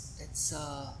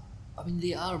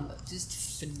they are just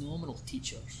phenomenal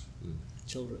teachers,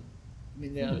 children.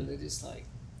 They're just like,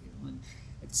 and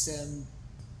it's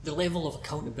the level of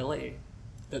accountability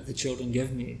that the children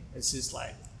give me. It's just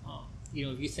like,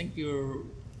 if you think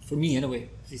for me anyway,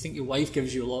 if you think your wife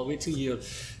gives you a lot, wait till your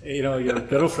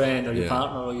girlfriend or your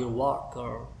partner or your work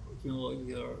or even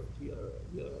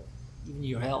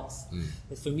your health.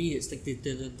 But for me, it's like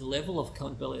the level of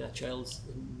accountability a child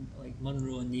like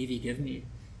Munro and Navy give me.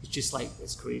 It's just like,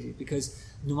 it's crazy, because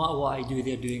no matter what I do,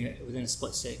 they're doing it within a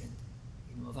split second.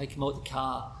 If I come out the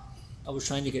car, I was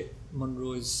trying to get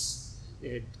Munro's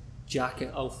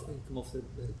jacket off the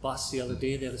bus the other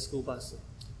day, the school bus a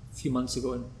few months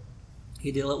ago, and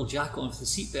he had a little jacket on for the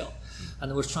seatbelt,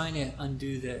 and I was trying to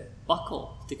undo the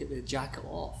buckle to get the jacket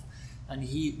off, and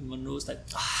Munro's like,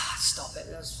 stop it,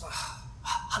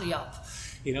 hurry up,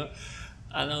 and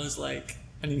I was like,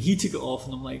 and then he took it off,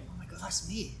 and I'm like, oh my god, that's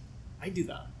me, I do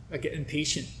that, I get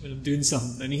impatient when I'm doing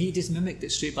something, and he just mimicked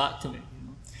it straight back to me,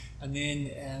 and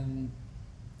then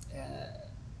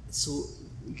so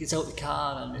he gets out the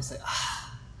car, and it's like,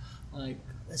 like,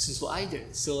 this is what I do.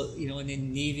 So, and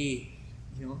then Navy,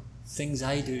 things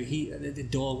I do. The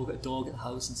dog, we've got a dog at the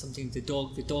house, and sometimes the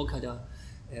dog had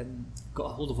got a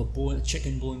hold of a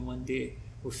chicken bone one day.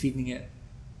 We're feeding it,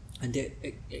 and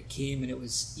it came and it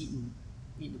was eating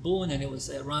the bone, and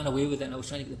it ran away with it, and I was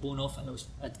trying to get the bone off, and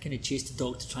I'd kind of chased the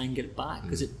dog to try and get it back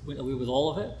because it went away with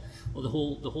all of it, or the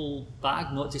whole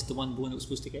bag, not just the one bone it was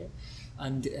supposed to get.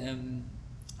 And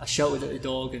I shouted at the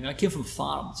dog, and I came from a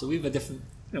farm, so we have a different,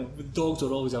 the dogs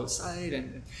are always outside,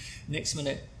 and next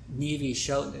minute Navy is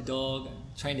shouting at the dog and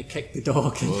trying to kick the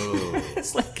dog. Whoa.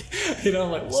 It's like,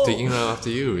 I'm like, whoa. It's taking around after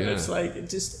you, yeah. It's like, it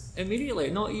just immediately,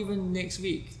 not even next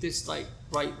week, just like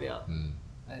right there.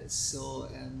 So.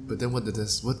 But then what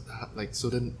does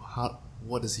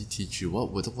he teach you?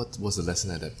 What was the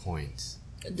lesson at that point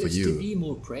for you? To be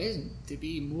more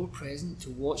present,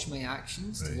 to watch my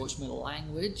actions, to watch my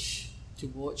language, to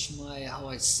watch how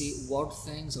I say word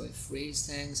things, how I phrase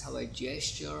things, how I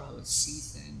gesture, how I see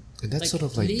things. And that's sort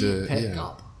of like the pick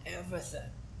up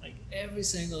everything, like every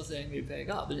single thing we pick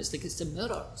up, and it's like it's the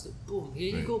mirror. It's like boom,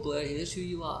 here you go, Blair. Here's who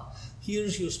you are.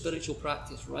 Here's your spiritual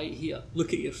practice right here.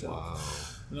 Look at yourself. Wow.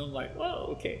 And I'm like, well,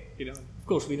 okay. Of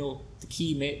course, we know the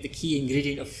key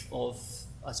ingredient of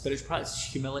a spiritual practice is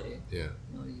humility. Yeah.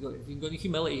 If you've got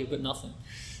humility, you've got nothing.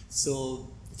 So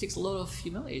it takes a lot of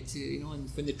humility to, and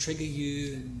when they trigger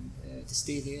you, and to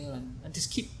stay there and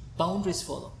just keep boundaries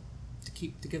for them, to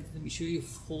give them, be sure you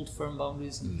hold firm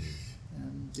boundaries and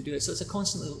to do it. So it's a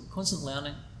constant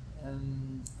learning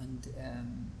and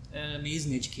an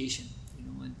amazing education,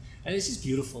 and it's just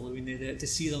beautiful. I mean, to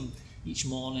see them each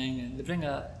morning, and they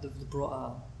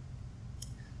brought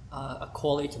a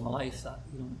quality to my life that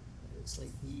it's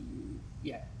like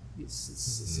it's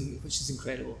which is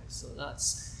incredible. So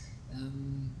that's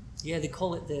they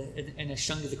call it in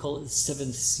Ashtanga they call it the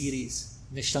 7th series.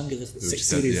 In Ashtanga the 6th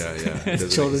series. Yeah.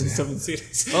 Children's 7th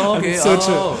series. Oh, okay. So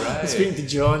true. Right. I was speaking to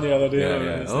John the other day.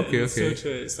 Yeah. Okay. So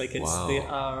true. It's like they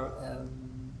are.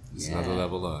 It's another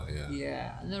level up.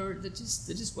 Yeah, and they're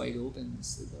just wide open.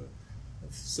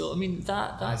 So I mean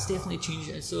that's definitely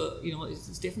changed. So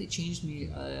it's definitely changed me.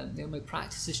 My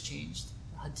practice has changed.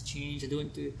 I had to change. I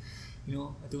don't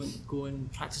go and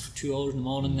practice for 2 hours in the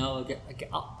morning now. I get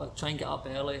up. I try and get up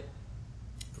early,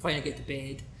 provided I get to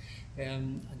bed. I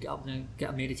get up and I get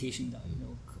a meditation done.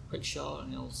 Quick shower,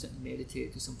 and I'll sit and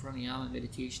meditate, do some pranayama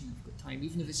meditation if I've got time,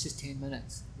 even if it's just 10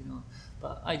 minutes.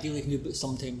 But ideally I can do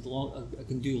sometimes long. I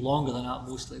can do longer than that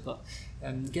mostly. But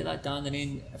get that done, and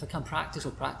then if I can practice,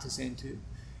 I'll practice then too.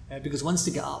 Because once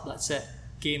they get up, that's it.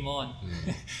 Game on.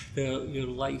 Your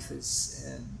life is,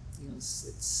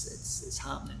 it's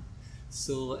happening.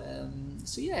 So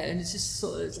yeah, and it's just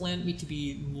it's lent me to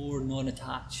be more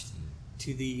non-attached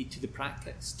to the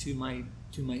practice, to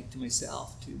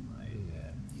myself, to my.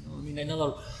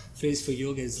 Another phrase for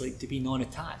yoga is like to be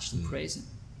non-attached and present.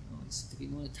 It's to be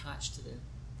non-attached to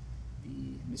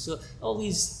so all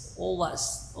these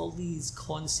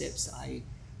concepts that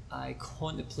I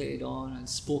contemplated on and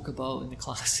spoke about in the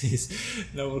classes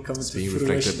now we're coming to being fruition.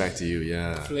 Reflected back to you,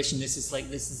 yeah. Fruition. This is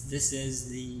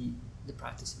the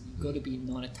practice. You've got to be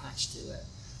non-attached to it,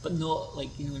 but not like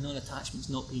non-attachment is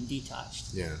not being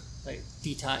detached. Yeah. Like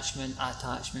detachment,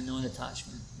 attachment,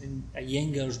 non-attachment. In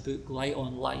Iyengar's book Light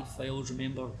on Life, I always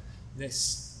remember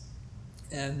this.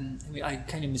 I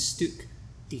kind of mistook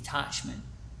detachment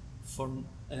for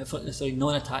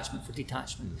non-attachment for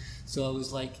detachment. So I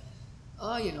was like,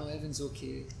 everything's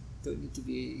okay. Don't need to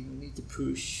be, need to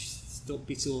push. Don't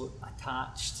be so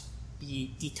attached.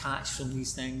 Be detached from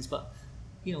these things. But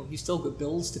you've still got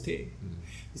bills to pay.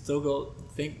 You've still got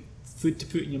food to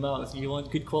put in your mouth. If you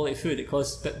want good quality food, it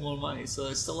costs a bit more money. So I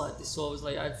was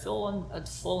like, I'd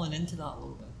fallen into that a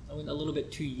little bit. I went a little bit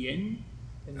too yin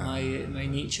in my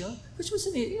nature, which was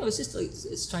it's just like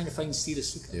it's trying to find Sthira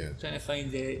Sukha, trying to find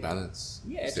the balance.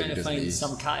 Yeah, trying to find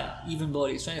Samkhya, even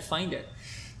body. It's trying to find it.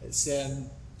 It's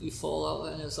we fall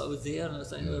out, and I was there, and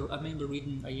I remember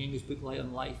reading Iyengar's book Light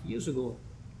on Life years ago,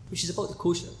 which is about the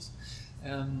koshas,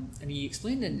 and he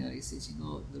explained in there. He says,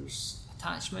 there's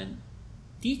attachment,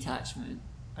 detachment,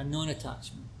 and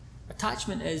non-attachment.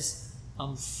 Attachment is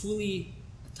I'm fully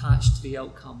attached to the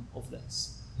outcome of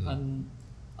this, and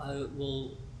I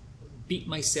will beat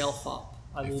myself up.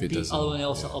 I will beat everyone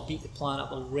else up. I'll beat the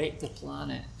planet. I'll wreck the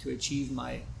planet to achieve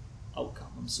my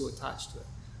outcome. I'm so attached to it,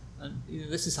 and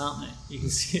this is happening. You can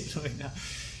see it right now.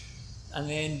 And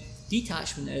then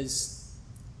detachment is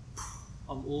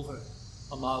I'm over it.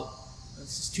 I'm out.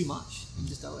 This is too much. I'm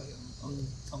just out of here.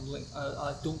 I'm like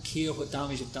I don't care what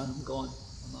damage I've done. I'm gone.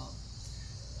 I'm out.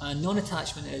 And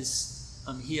non-attachment is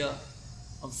I'm here.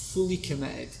 I'm fully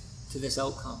committed to this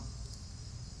outcome.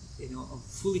 I'm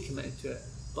fully committed to it,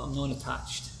 but I'm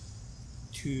non-attached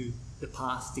to the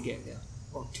path to get there.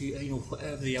 or to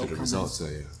whatever the To outcome the results,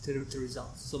 is. yeah. To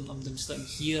results. So I'm just like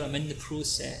here. I'm in the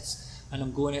process, and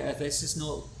I'm going. If this is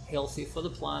not healthy for the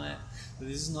planet, if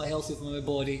this is not healthy for my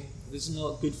body, if this is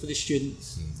not good for the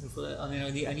students,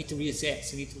 I need to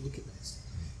reassess. I need to look at this.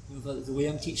 If the way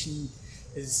I'm teaching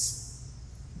is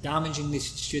damaging the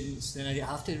students, then I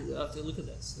have to look at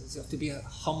this. I have to be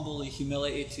humble and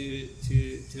humility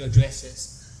to address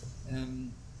this.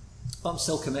 But I'm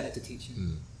still committed to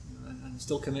teaching. And I'm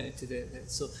still committed to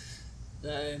so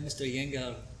Mr.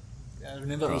 Iyengar, I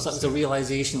remember that was a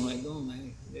realization, like, oh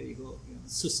my, there you go.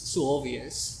 So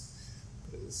obvious,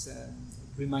 but it was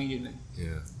reminded me.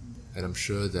 Yeah, and I'm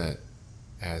sure that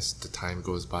as the time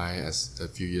goes by, as a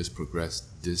few years progress,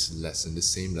 this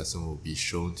same lesson will be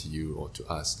shown to you or to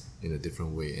us in a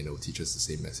different way, and it will teach us the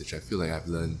same message. I feel like I've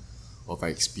learned, or if I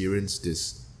experienced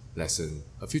this lesson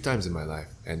a few times in my life,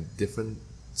 and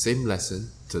same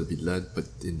lesson to be learned, but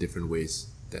in different ways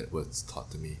that was taught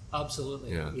to me.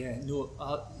 Absolutely. Yeah. No.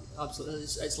 Absolutely.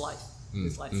 It's life.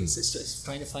 It's life. It's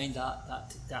trying to find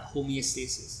that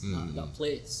homeostasis, that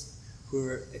place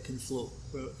where it can flow,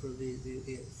 where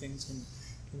the things can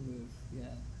move.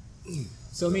 Yeah.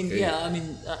 So I mean, Okay. I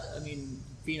mean,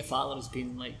 being a father has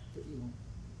been like,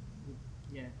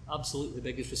 absolutely the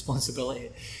biggest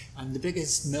responsibility, and the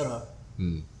biggest mirror.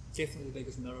 Definitely the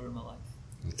biggest mirror in my life.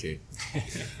 Okay.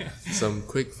 Some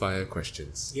quick fire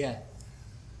questions. Yeah.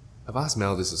 I've asked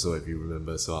Mel this also, if you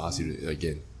remember, so I'll ask you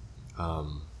again.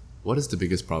 What is the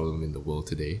biggest problem in the world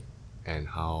today, and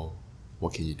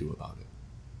what can you do about it?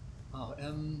 Oh,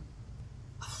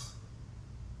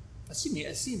 I see, mate.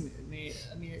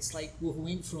 I mean, it's like we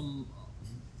went from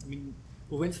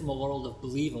a world of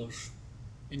believers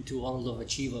into a world of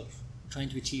achievers, trying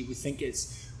to achieve. We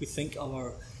think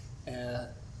our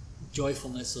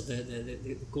joyfulness or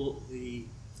the goal,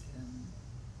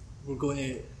 we're going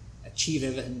to achieve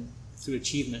everything through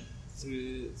achievement,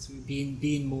 through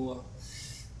being more,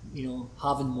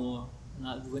 having more, and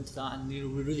that we went to that, and we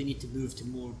really need to move to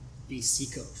more be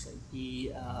seekers, like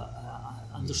be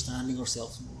understanding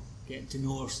ourselves more, getting to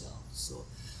know ourselves. So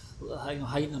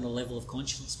heightening our level of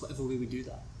consciousness, whatever way we do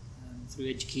that, through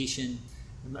education.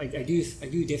 And I do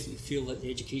definitely feel that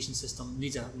the education system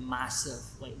needs a massive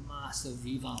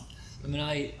revamp. I mean,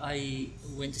 I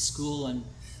went to school and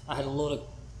I had a lot of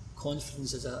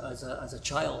confidence as a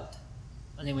child,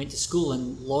 and then went to school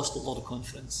and lost a lot of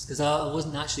confidence because I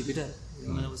wasn't actually good at it.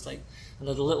 And I was like, I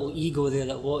had a little ego there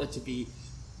that wanted to be,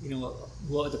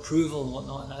 wanted approval and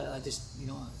whatnot, and I just,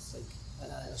 it's like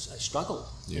I struggled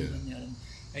in there,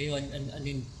 and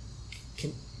then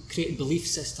creating belief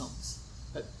systems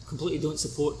that completely didn't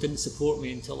support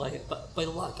me until but by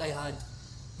luck I had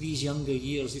these younger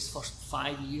years, these first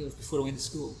 5 years before I went to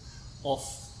school, of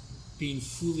being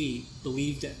fully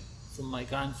believed in from my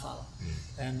grandfather,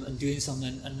 and doing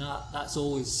something, and that's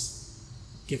always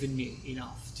given me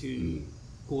enough to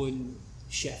go and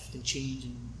shift and change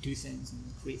and do things and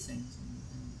create things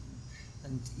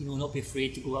and not be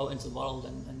afraid to go out into the world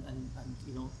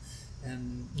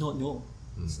and not know.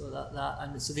 So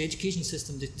the education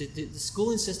system, the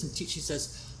schooling system teaches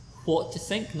us what to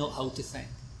think, not how to think.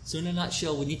 So in a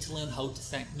nutshell, we need to learn how to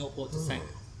think, not what to think.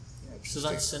 So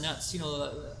that's a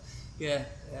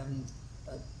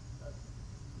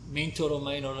mentor of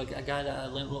mine, or a guy that I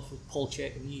learned off with, Paul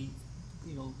Check, and he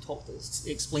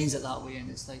explains it that way, and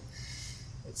it's like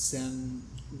it's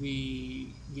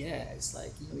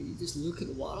like you just look at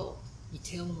the world, you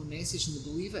tell them a message and they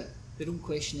believe it, they don't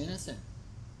question anything,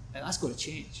 and that's got to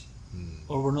change,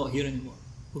 or we're not here anymore,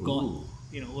 we're gone.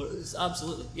 It's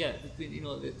absolutely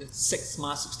the sixth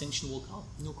mass extinction will come,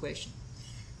 no question.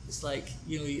 It's like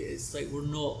it's like we're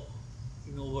not,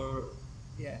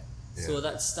 So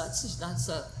that's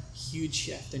a huge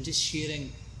shift, and just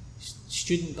sharing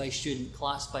student by student,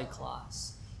 class by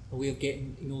class, a way of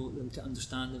getting them to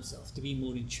understand themselves, to be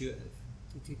more intuitive,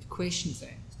 to question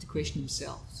things, to question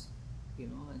themselves,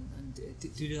 and to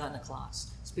do that in a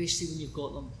class, especially when you've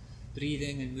got them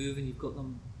breathing and moving, you've got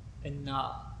them in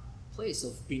that place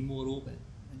of being more open,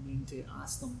 and then to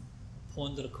ask them,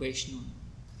 ponder a question on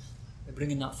them,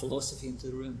 bringing that philosophy into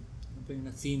the room, bringing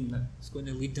a theme that's going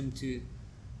to lead them to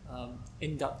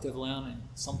inductive learning,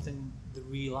 something they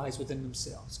realise within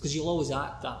themselves, because you'll always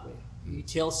act that way. You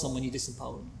tell someone, you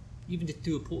disempower them, even to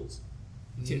do a pose.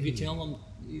 If you tell them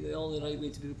all the right way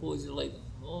to do the pose, they're like,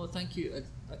 oh, thank you,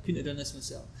 I couldn't have done this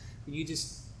myself. When you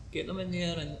just get them in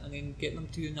there and then get them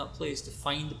to in that place to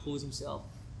find the pose themselves,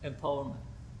 empowerment,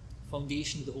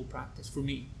 foundation of the whole practice for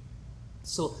me.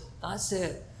 So that's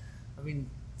it. I mean,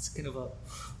 it's kind of a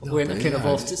No, going but kind of yeah,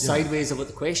 off yeah. sideways about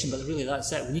the question, but really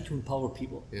that's it. We need to empower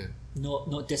people, Yeah. not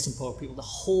disempower people. The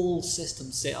whole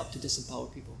system's set up to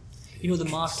disempower people. You know, the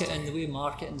marketing, the way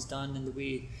marketing's done, and the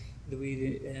way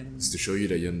It's to show you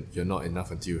that you're not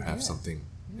enough until you have Yeah. something.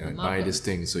 Yeah, Buy marketing. this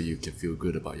thing so you can feel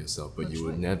good about yourself, but That's you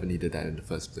would right. never needed that in the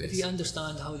first if place. you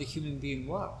understand how the human being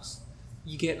works,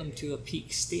 you get them to a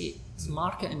peak state. It's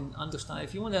marketing. Understand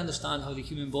if you want to understand how the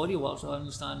human body works, or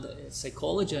understand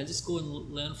psychology, and just go and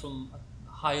learn from a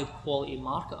higher quality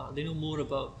marketer. They know more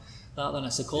about that than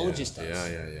a psychologist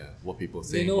does. Yeah. What people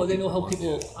think. They know what how want,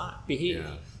 people yeah. act, behave.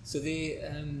 Yeah. So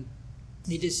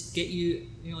they just get you,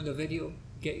 on the video,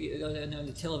 get you on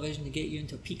the television to get you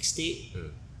into a peak state. Yeah.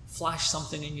 Flash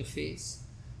something in your face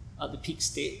at the peak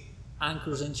state,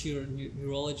 anchors into your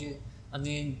neurology, and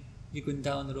then you're going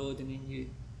down the road, and then you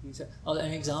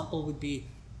an example would be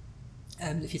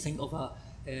if you think of a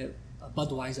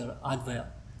Budweiser advert.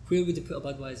 Where would they put a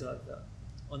Budweiser advert?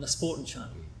 On the sporting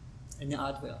channel, in the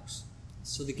adverts.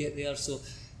 So they get there,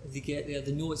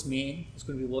 they know it's men, it's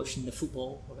going to be watching the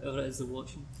football, or whatever it is they're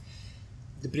watching.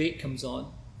 The break comes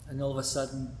on, and all of a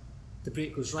sudden the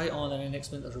break goes right on, and the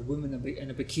next minute there's a woman in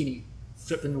a bikini,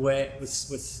 dripping wet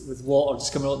with water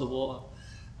just coming out of the water,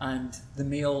 and the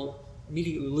male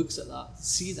immediately looks at that,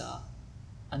 see that,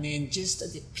 and then just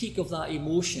at the peak of that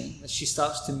emotion, as she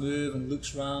starts to move and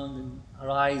looks around, and her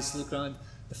eyes look around,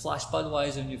 the flash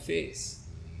Budweiser in your face,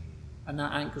 and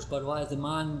that anchors Budweiser. The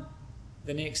man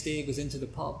the next day goes into the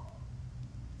pub.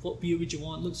 What beer would you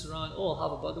want? Looks around. Oh, I'll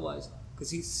have a Budweiser,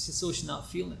 because he's associating that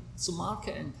feeling. So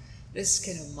marketing, this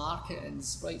kind of marketing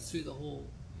is right through the whole.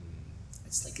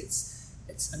 It's like it's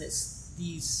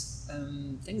these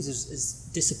things is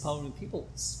disempowering people.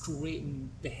 It's creating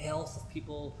the health of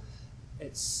people.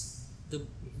 It's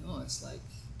it's like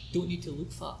don't need to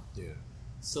look far. Yeah.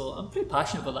 So I'm pretty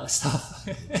passionate about that stuff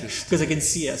because I can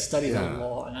see it, I study it Yeah. a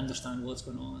lot, and understand what's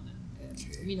going on. And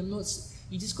Okay. I mean, I'm not.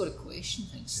 You just got to question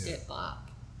things, step back,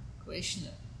 question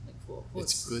it. Like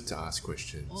what's It's good to ask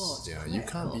questions. Oh, it's yeah, you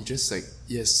can't be critical. just like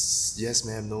yes,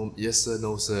 ma'am, no, yes, sir,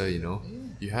 no, sir. Yeah.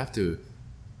 You have to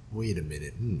wait a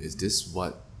minute. Is this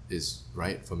what is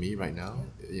right for me right now?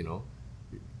 You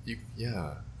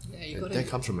Yeah, you got that to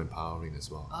comes from empowering as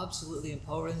well. absolutely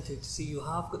empowering to see you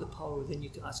have got the power within you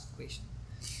to ask a question,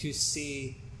 to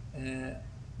say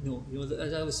no.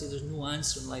 As I always say, there's no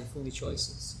answer in life, only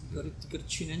choices. You got to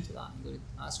tune into that. You got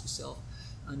to ask yourself,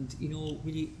 and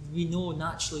we know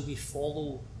naturally we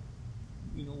follow.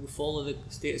 We follow the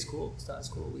status quo.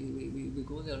 We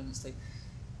go there, and it's like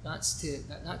that's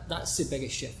the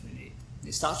biggest shift we need.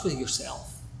 It starts with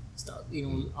yourself.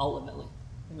 Ultimately.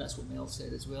 I think that's what Mel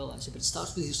said as well, actually. But it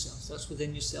starts with yourself. It starts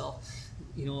within yourself.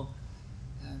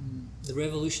 The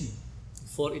revolution,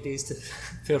 40 days to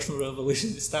personal revolution.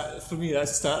 For me, that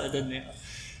started in there,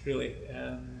 really.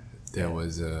 There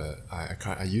was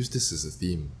I used this as a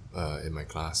theme in my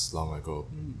class long ago.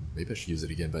 Maybe I should use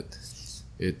it again, but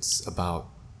it's about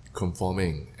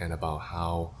conforming and about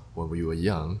how when we were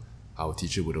young, our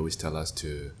teacher would always tell us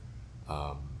to,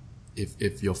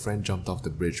 if your friend jumped off the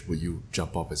bridge, would you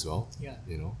jump off as well? Yeah.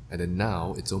 And then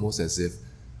now it's almost as if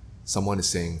someone is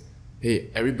saying, hey,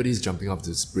 everybody's jumping off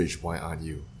this bridge, why aren't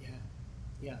you?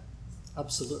 Yeah,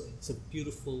 absolutely. It's a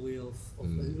beautiful way of a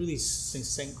really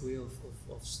succinct way of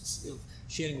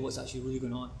sharing what's actually really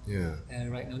going on Yeah.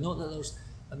 right now. Not that there's,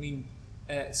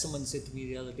 someone said to me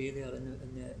the other day there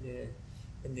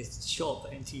in the shop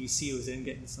at NTUC, I was in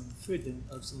getting some food and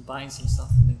I was buying some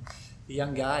stuff, and the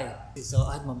young guy,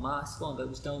 I had my mask on, but it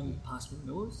was down past my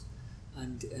nose,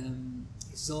 and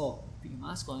he saw put your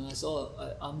mask on, and I saw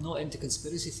I'm not into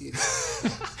conspiracy theories.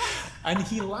 And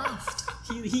he laughed.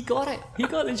 He got it. He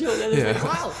got the joke. And I was like,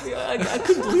 wow, I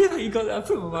couldn't believe it. He got it. I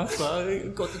put my mask on. I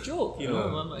got the joke.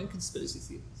 I'm not in conspiracy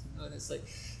theories. And it's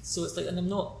like, and I'm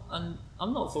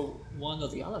not for one or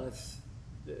the other. If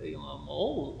I'm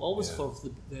always for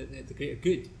the greater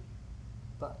good.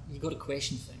 But you got to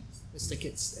question things. It's like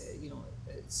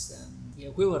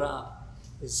where we're at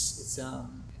is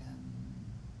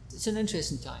it's an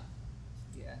interesting time.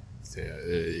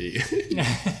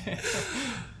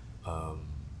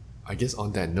 I guess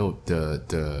on that note,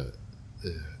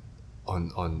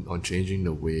 on changing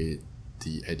the way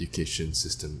the education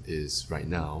system is right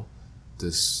now,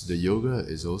 the yoga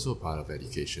is also part of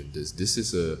education. This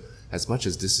is as much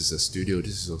as this is a studio,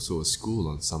 this is also a school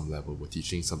on some level. We're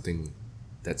teaching something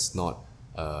that's not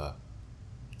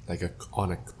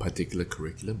on a particular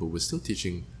curriculum, but we're still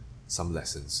teaching some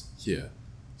lessons here.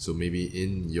 So maybe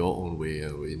in your own way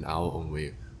or in our own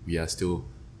way, we are still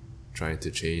trying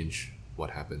to change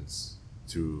what happens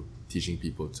through teaching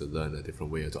people to learn a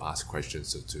different way or to ask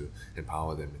questions or to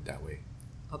empower them in that way.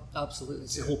 Absolutely,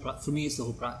 it's the whole for me. It's the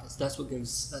whole practice. That's what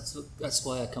gives. That's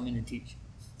why I come in and teach.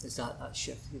 It's that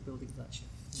shift. The ability of that shift.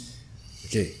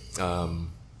 Okay.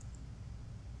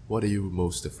 What are you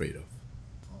most afraid of?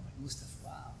 Oh, most of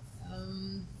wow.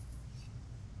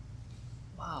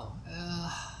 Wow.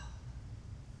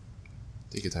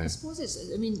 Take your time. I suppose it's.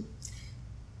 I mean,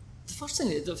 the first thing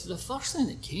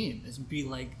that came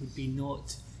would be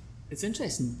not. It's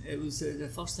interesting. It was the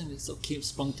first thing that sort of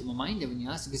sprung to my mind when you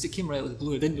asked it, because it came right out of the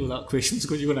blue. I didn't know that question was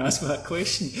going to ask me that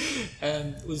question.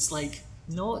 Was like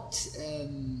not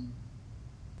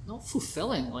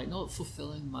fulfilling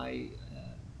my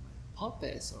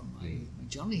purpose or my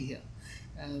journey here.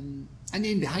 And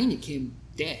then behind it came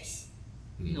death.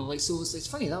 You know, like, so it's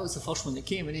funny, that was the first one that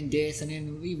came, and then death, and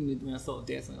then even when I thought of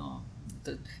death, like,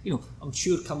 I'm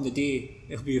sure come the day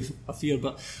it'll be a fear,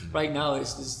 but right now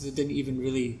it didn't even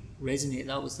really resonate.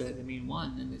 That was the main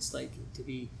one, and it's like to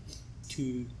be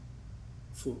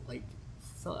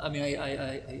I mean,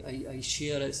 I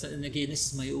share it, and again, this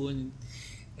is my own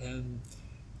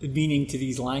meaning to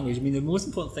these language. I mean, the most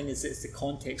important thing is it's the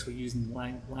context we're using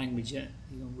language in.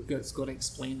 You know, we've got to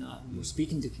explain that when we're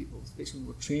speaking to people, especially when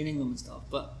we're training them and stuff.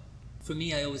 But for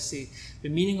me, I always say the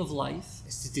meaning of life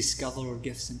is to discover our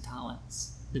gifts and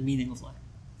talents. The meaning of life,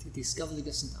 to discover the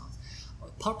gifts and talents. Our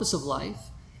purpose of life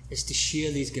is to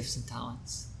share these gifts and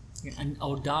talents. And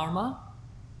our dharma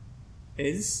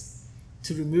is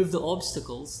to remove the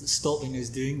obstacles that's stopping us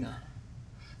doing that.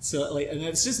 So, like, and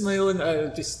it's just my own,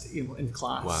 in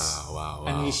class. Wow.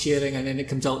 And you're sharing, and then it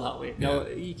comes out that way. Yeah. Now,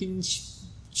 you can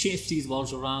change these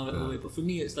words around it, way, but for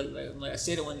me, it's like I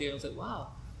said it one day, and I was like, wow.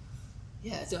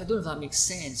 Yeah, I don't know if that makes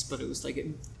sense, but it was like it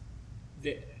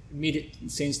made it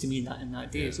sense to me in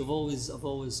that day. Yeah. So I've always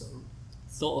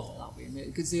thought of it that way,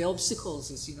 because the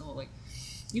obstacles is, like,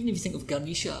 even if you think of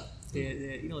Ganesha, the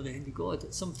Hindu god,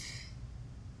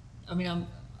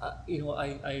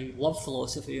 I love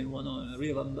philosophy and whatnot.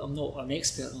 I'm not an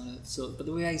expert on it. So, but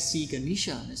the way I see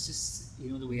Ganesha, and it's just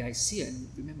the way I see it. And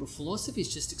remember, philosophy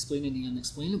is just explaining the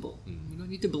unexplainable. We don't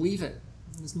need to believe it.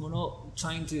 We're not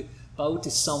trying to bow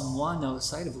to someone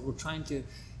outside of it. We're trying to,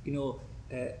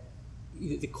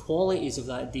 the qualities of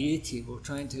that deity. We're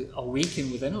trying to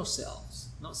awaken within ourselves,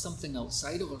 not something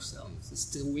outside of ourselves. It's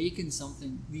to awaken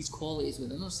these qualities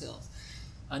within ourselves.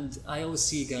 And I always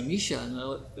see Ganesha, and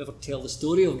I'll ever tell the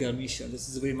story of Ganesha. This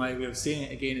is my way of saying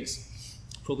it. Again, it's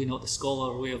probably not the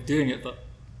scholar way of doing it, but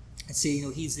I'd say,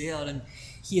 he's there and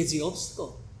he is the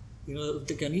obstacle.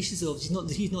 The Ganesha's the obstacle.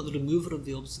 He's not the remover of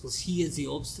the obstacles. He is the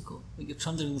obstacle. Like, you're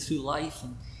trundling through life,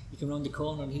 and you come around the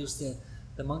corner, and here's the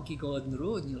monkey god in the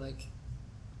road, and you're like,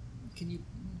 can you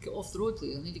get off the road,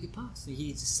 please? I need to get past. And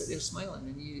he just sit there smiling,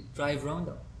 and you drive around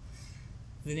him.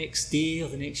 The next day, or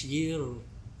the next year, or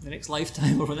the next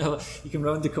lifetime or whatever, you come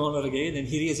round the corner again, and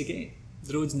here he is again.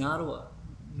 The road's narrower,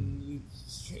 and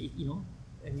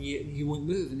you won't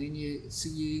move, and then you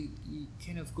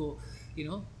kind of go,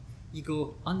 you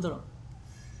go under him,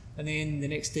 and then the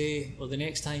next day or the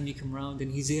next time you come round,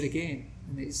 and he's there again,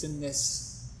 and it's in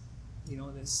this,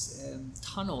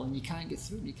 tunnel, and you can't get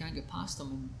through, and you can't get past him.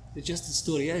 And the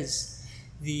story is,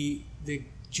 the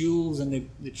jewels and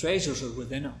the treasures are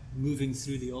within him, moving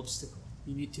through the obstacle.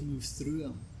 You need to move through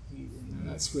them.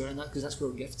 That's where, because that's where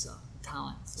our gifts are,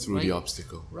 talents. Through the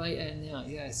obstacle. Right, and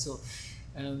yeah. So,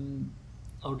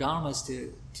 our dharma is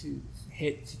to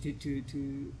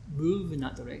move in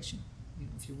that direction.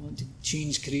 If you want to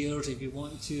change careers, if you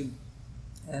want to,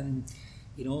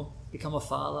 become a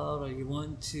father, or you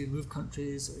want to move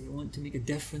countries, or you want to make a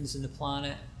difference in the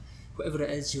planet, whatever it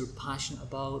is you're passionate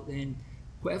about, then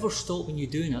whatever's stopping you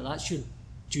doing it, that's your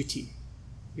duty.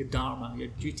 Your dharma, your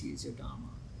duty is your dharma.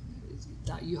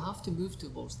 That you have to move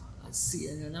towards that.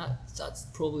 That's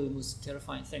probably the most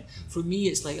terrifying thing. For me,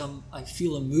 it's like I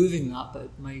feel I'm moving that,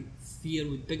 but my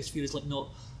biggest fear is like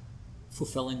not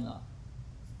fulfilling that.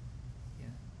 Yeah.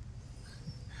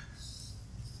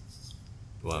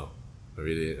 Wow,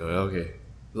 really? Okay.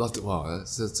 That's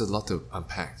a lot to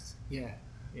unpack. Yeah.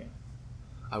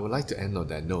 I would like to end on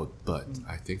that note, but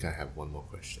I think I have one more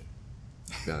question.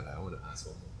 I want to ask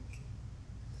one more.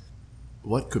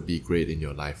 What could be great in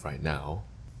your life right now,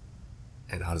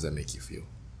 and how does that make you feel?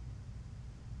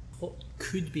 What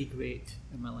could be great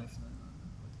in my life right now?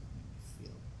 What does it make me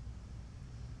feel?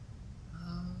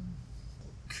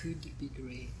 What could be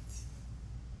great?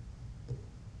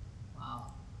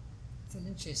 Wow, it's an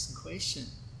interesting question.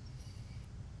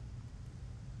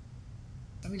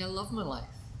 I mean, I love my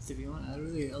life, to be honest.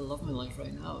 I love my life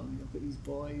right now. I mean, I've got these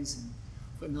boys, and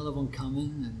I've got another one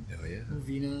coming, and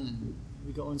Ravina, and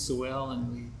we got on so well,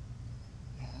 and we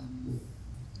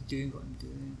doing what I'm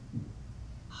doing.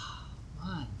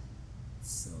 Man,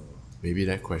 So maybe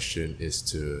that question is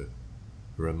to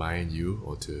remind you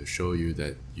or to show you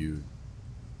that you've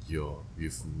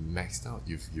maxed out.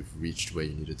 You've reached where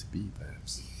you needed to be,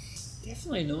 perhaps.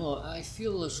 definitely not. I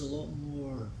feel there's a lot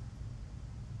more.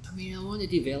 I mean, I want to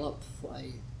develop what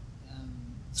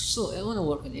so I want to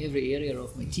work in every area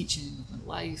of my teaching, of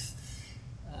my life,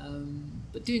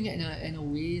 but doing it in a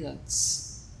way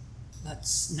that's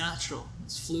natural,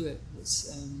 it's fluid,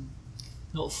 it's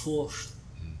not forced,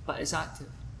 but it's active.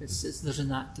 There's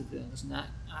an active there.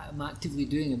 I'm actively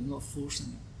doing it, I'm not forcing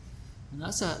it, and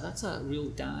that's a real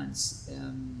dance.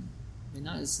 I mean,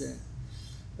 that is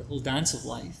the whole dance of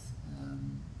life,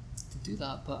 to do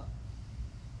that. But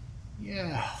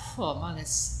yeah, oh man,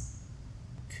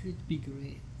 could be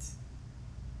great.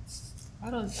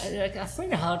 I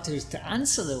find it hard to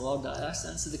answer the word. I have to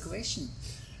answer the question.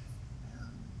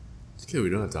 It's okay, we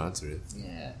don't have to answer it.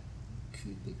 Yeah,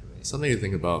 could be great. Something to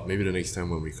think about. Maybe the next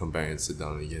time when we come back and sit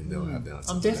down again, they'll have the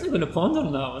answer. I'm definitely going to ponder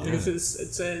on that one. Yeah. It's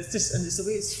just, and it's the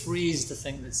way it's phrased. I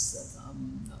think that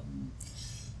I'm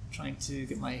trying to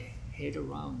get my head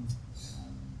around.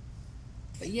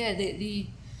 But yeah, I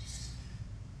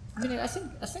mean, I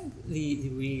think the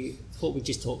way what we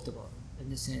just talked about, in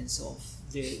the sense of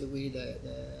the way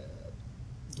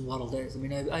the world is. I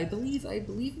mean, I believe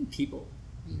in people.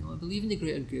 You know, I believe in the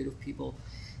greater good of people.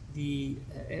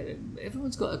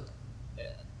 Everyone's got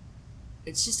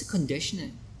it's just a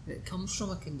conditioning. It comes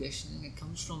from a conditioning. It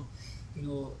comes from, you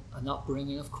know, an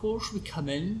upbringing. Of course, we come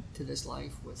into this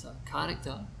life with a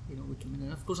character. You know, we come in,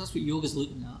 and of course that's what yoga's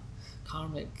looking at.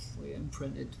 Karmic, we're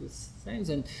imprinted with things,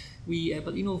 and we.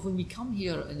 But you know, when we come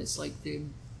here, and it's like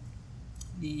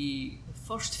the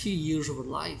first few years of our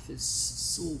life is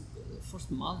so. The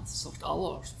first month, first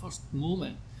hours, first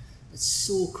moment, it's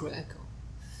so critical.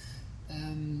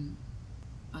 And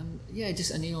yeah,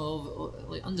 just, and you know,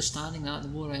 like understanding that, the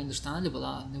more I understand about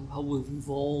that and how we've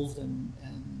evolved, and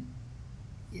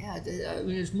yeah, I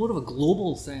mean, it's more of a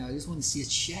global thing. I just want to see a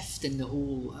shift in the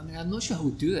whole. I mean, I'm not sure how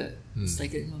we do it. It's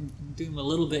like, you know, I'm doing a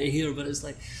little bit here, but it's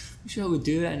like, I'm not sure how we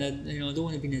do it, and I don't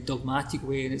want to be in a dogmatic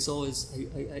way. And it's always,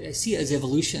 I see it as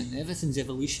evolution. Everything's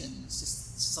evolution. It's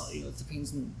just, you know, it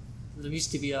depends on. There needs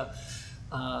to be a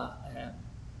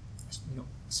you know,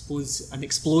 I suppose an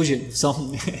explosion of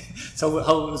something. So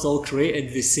how it was all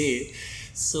created, they say.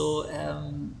 So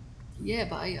yeah,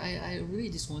 but I really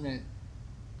just want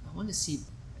to see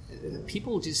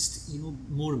people just, you know,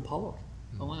 more empowered.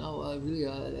 My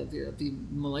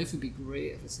life would be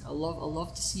great if I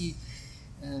love to see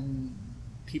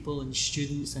people and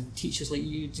students and teachers like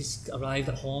you just arrive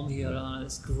at home here.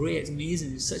 It's great, it's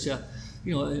amazing. It's such a,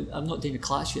 you know, I'm not doing a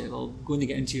class yet. Well, going to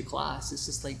get into your class. It's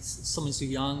just like someone so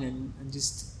young and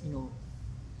just, you know,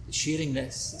 sharing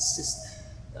this. It's just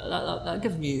that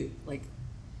gives me, like,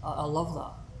 I love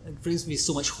that. It brings me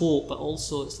so much hope, but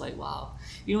also it's like, wow.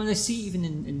 You know, and I see even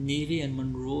in Navy and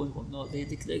Monroe and whatnot,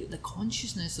 the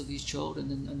consciousness of these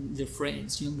children and their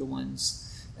friends, younger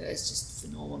ones, it's just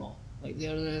phenomenal. Like,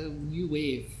 they're a new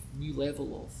wave, new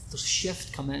level of, there's a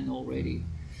shift come in already.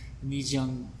 And these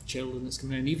young children that's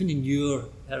coming in, even in your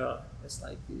era, it's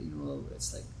like, you know,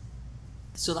 it's like,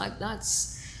 so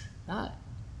that's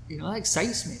you know, that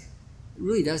excites me. It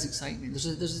really does excite me. There's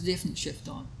a definite shift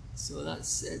on. So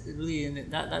that's it really,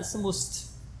 and that's the most,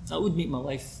 that would make my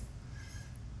life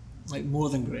like more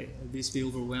than great. I'd just be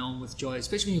overwhelmed with joy,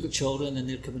 especially when you've got children and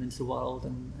they're coming into the world,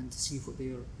 and to see what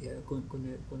they're going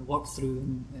to work through,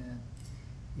 and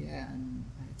and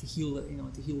to heal it, you know,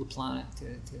 to heal the planet, to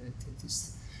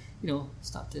just, you know,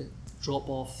 start to drop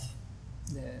off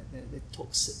the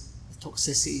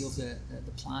toxicity of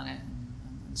the planet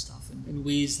and stuff in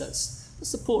ways that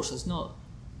supports us, not,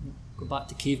 you know, go back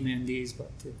to caveman days,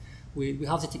 but we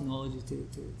have the technology to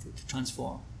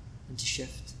transform and to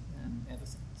shift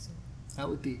everything. So that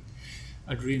would be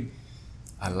a dream.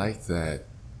 I like that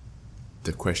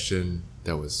the question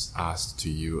that was asked to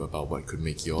you about what could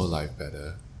make your life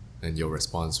better, and your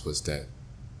response was that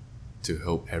to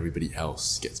hope everybody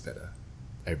else gets better,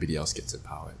 everybody else gets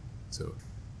empowered. So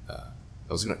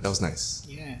that was nice.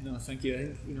 Yeah, no, thank you. I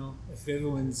think, you know, if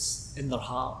everyone's in their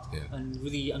heart and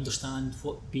really understand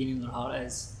what being in their heart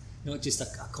is, not just a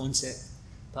concept,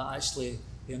 but actually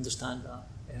they understand that,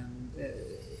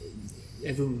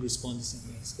 everyone will respond the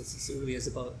same way, because it really is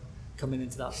about coming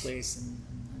into that place and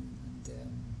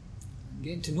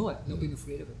getting to know it, not being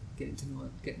afraid of it, getting to know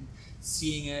it,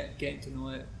 seeing it, getting to know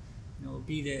it. You know,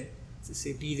 be the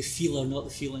feeler, not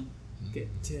the feeling.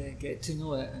 Get to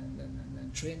know it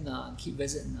and train that and keep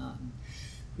visiting that. And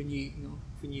when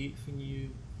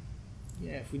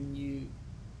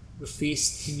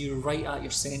you're right at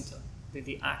your center,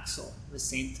 the axle, the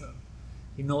center,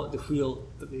 You're not the wheel,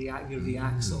 but you're the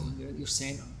axle, and you're at your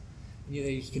centre. And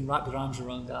you can wrap your arms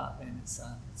around that, then it's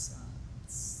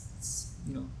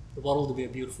the world would be a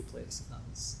beautiful place if that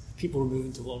was people were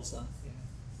moving towards that. Yeah.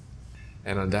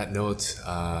 And on that note,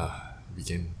 we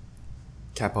can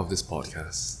cap off this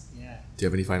podcast. Yeah. Do you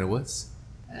have any final words?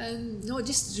 No,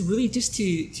 just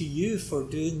to you for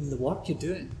doing the work you're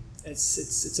doing.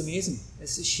 It's amazing.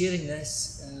 It's sharing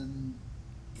this,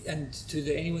 and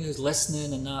to anyone who's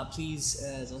listening and that, please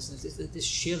listen. Just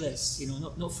share this.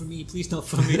 Not for me, please, not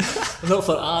for me, not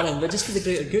for Aaron, but just for the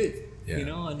greater good. Yeah.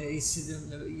 And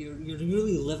you're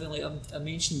really living, like I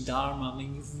mentioned Dharma. I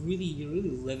mean, you're really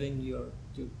living your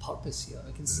purpose here.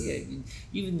 I can see it. I mean,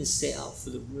 even the setup for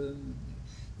the room,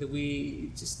 the way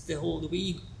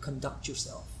you conduct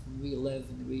yourself, and the way you live,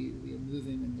 and the way you're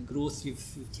moving, and the growth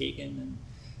you've taken,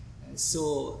 and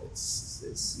so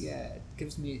it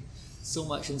gives me so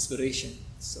much inspiration.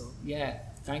 So yeah,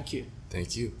 thank you.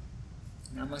 Thank you.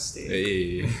 Namaste.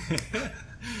 Hey.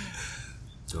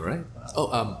 It's all right.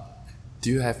 Do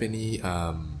you have any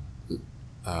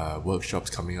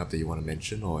workshops coming up that you want to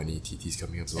mention, or any TTs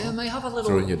coming up as well? I have a little.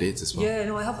 Throw in your dates as well. Yeah,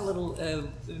 no, I have a little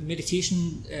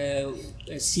meditation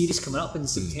series coming up in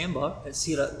September. It's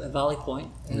here at Valley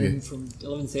Point from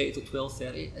 11:30 to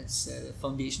 12:30. It's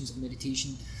Foundations of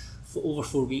Meditation for over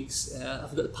 4 weeks.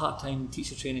 I've got the part-time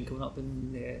teacher training coming up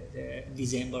in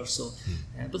December. So,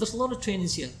 but there's a lot of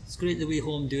trainings here. It's great the way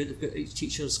Home do it. They've got each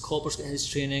teachers. Copper's got his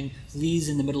training. Lee's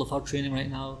in the middle of her training right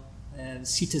now.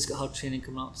 Sita's got her training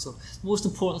coming up. So the most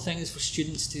important thing is for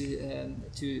students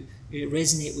to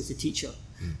resonate with the teacher,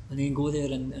 and then go there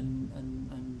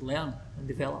and learn and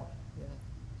develop. Yeah.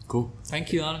 Cool.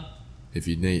 Thank you, Aaron. If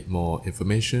you need more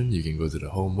information, you can go to the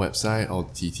Home website. All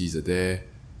the TTs are there,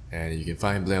 and you can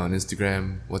find Blair on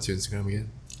Instagram. What's your Instagram again?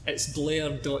 It's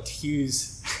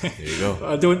blair.hughes. There you go.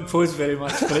 I don't post very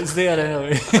much, but it's there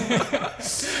anyway.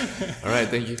 All right,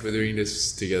 thank you for doing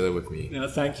this together with me. No,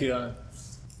 thank you, Aaron.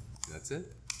 That's it.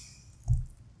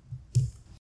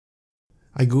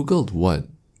 I googled what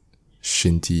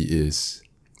shinty is,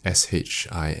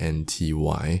 SHINTY,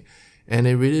 and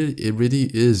it really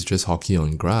is just hockey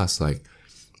on grass. Like,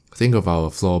 think of our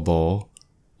floorball,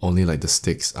 only like the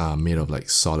sticks are made of like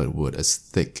solid wood, as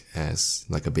thick as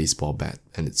like a baseball bat,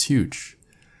 and it's huge.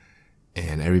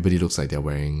 And everybody looks like they're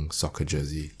wearing soccer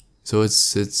jersey. So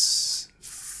it's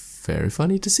very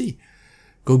funny to see.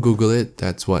 Go Google it.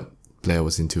 That's what Blair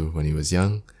was into when he was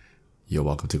young. You're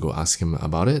welcome to go ask him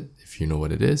about it if you know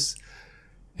what it is,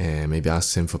 and maybe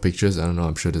ask him for pictures. I don't know,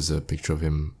 I'm sure there's a picture of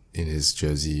him in his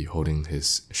jersey holding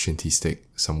his shinty stick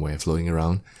somewhere floating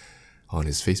around on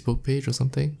his Facebook page or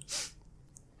something.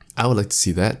 I would like to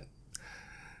see that.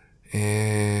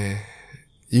 And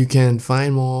you can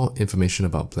find more information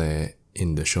about Blair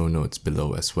in the show notes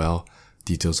below as well.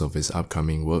 Details of his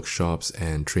upcoming workshops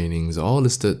and trainings are all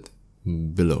listed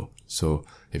below. So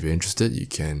if you're interested, you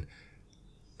can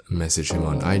message him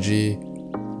on IG,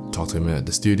 talk to him at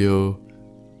the studio,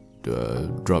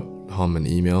 drop him an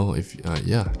email.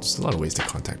 Just a lot of ways to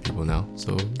contact people now.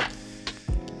 So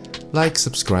like,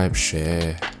 subscribe,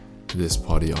 share this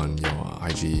party on your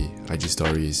IG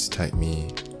stories, tag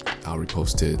me, I'll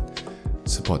repost it.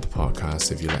 Support the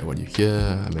podcast if you like what you hear.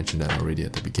 I mentioned that already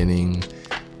at the beginning.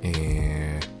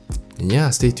 And yeah,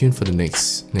 stay tuned for the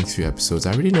next few episodes.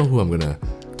 I already know who I'm gonna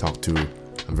talk to.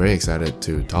 I'm very excited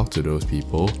to talk to those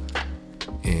people.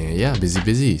 And yeah,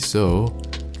 busy. So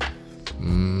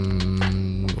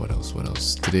what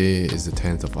else? Today is the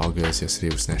 10th of August.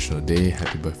 Yesterday was National Day.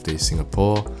 Happy birthday,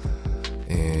 Singapore.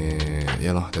 And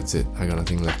yeah, that's it. I got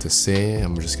nothing left to say.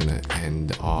 I'm just gonna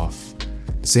end off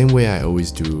the same way I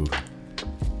always do,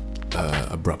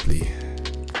 abruptly.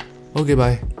 Okay,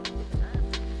 bye.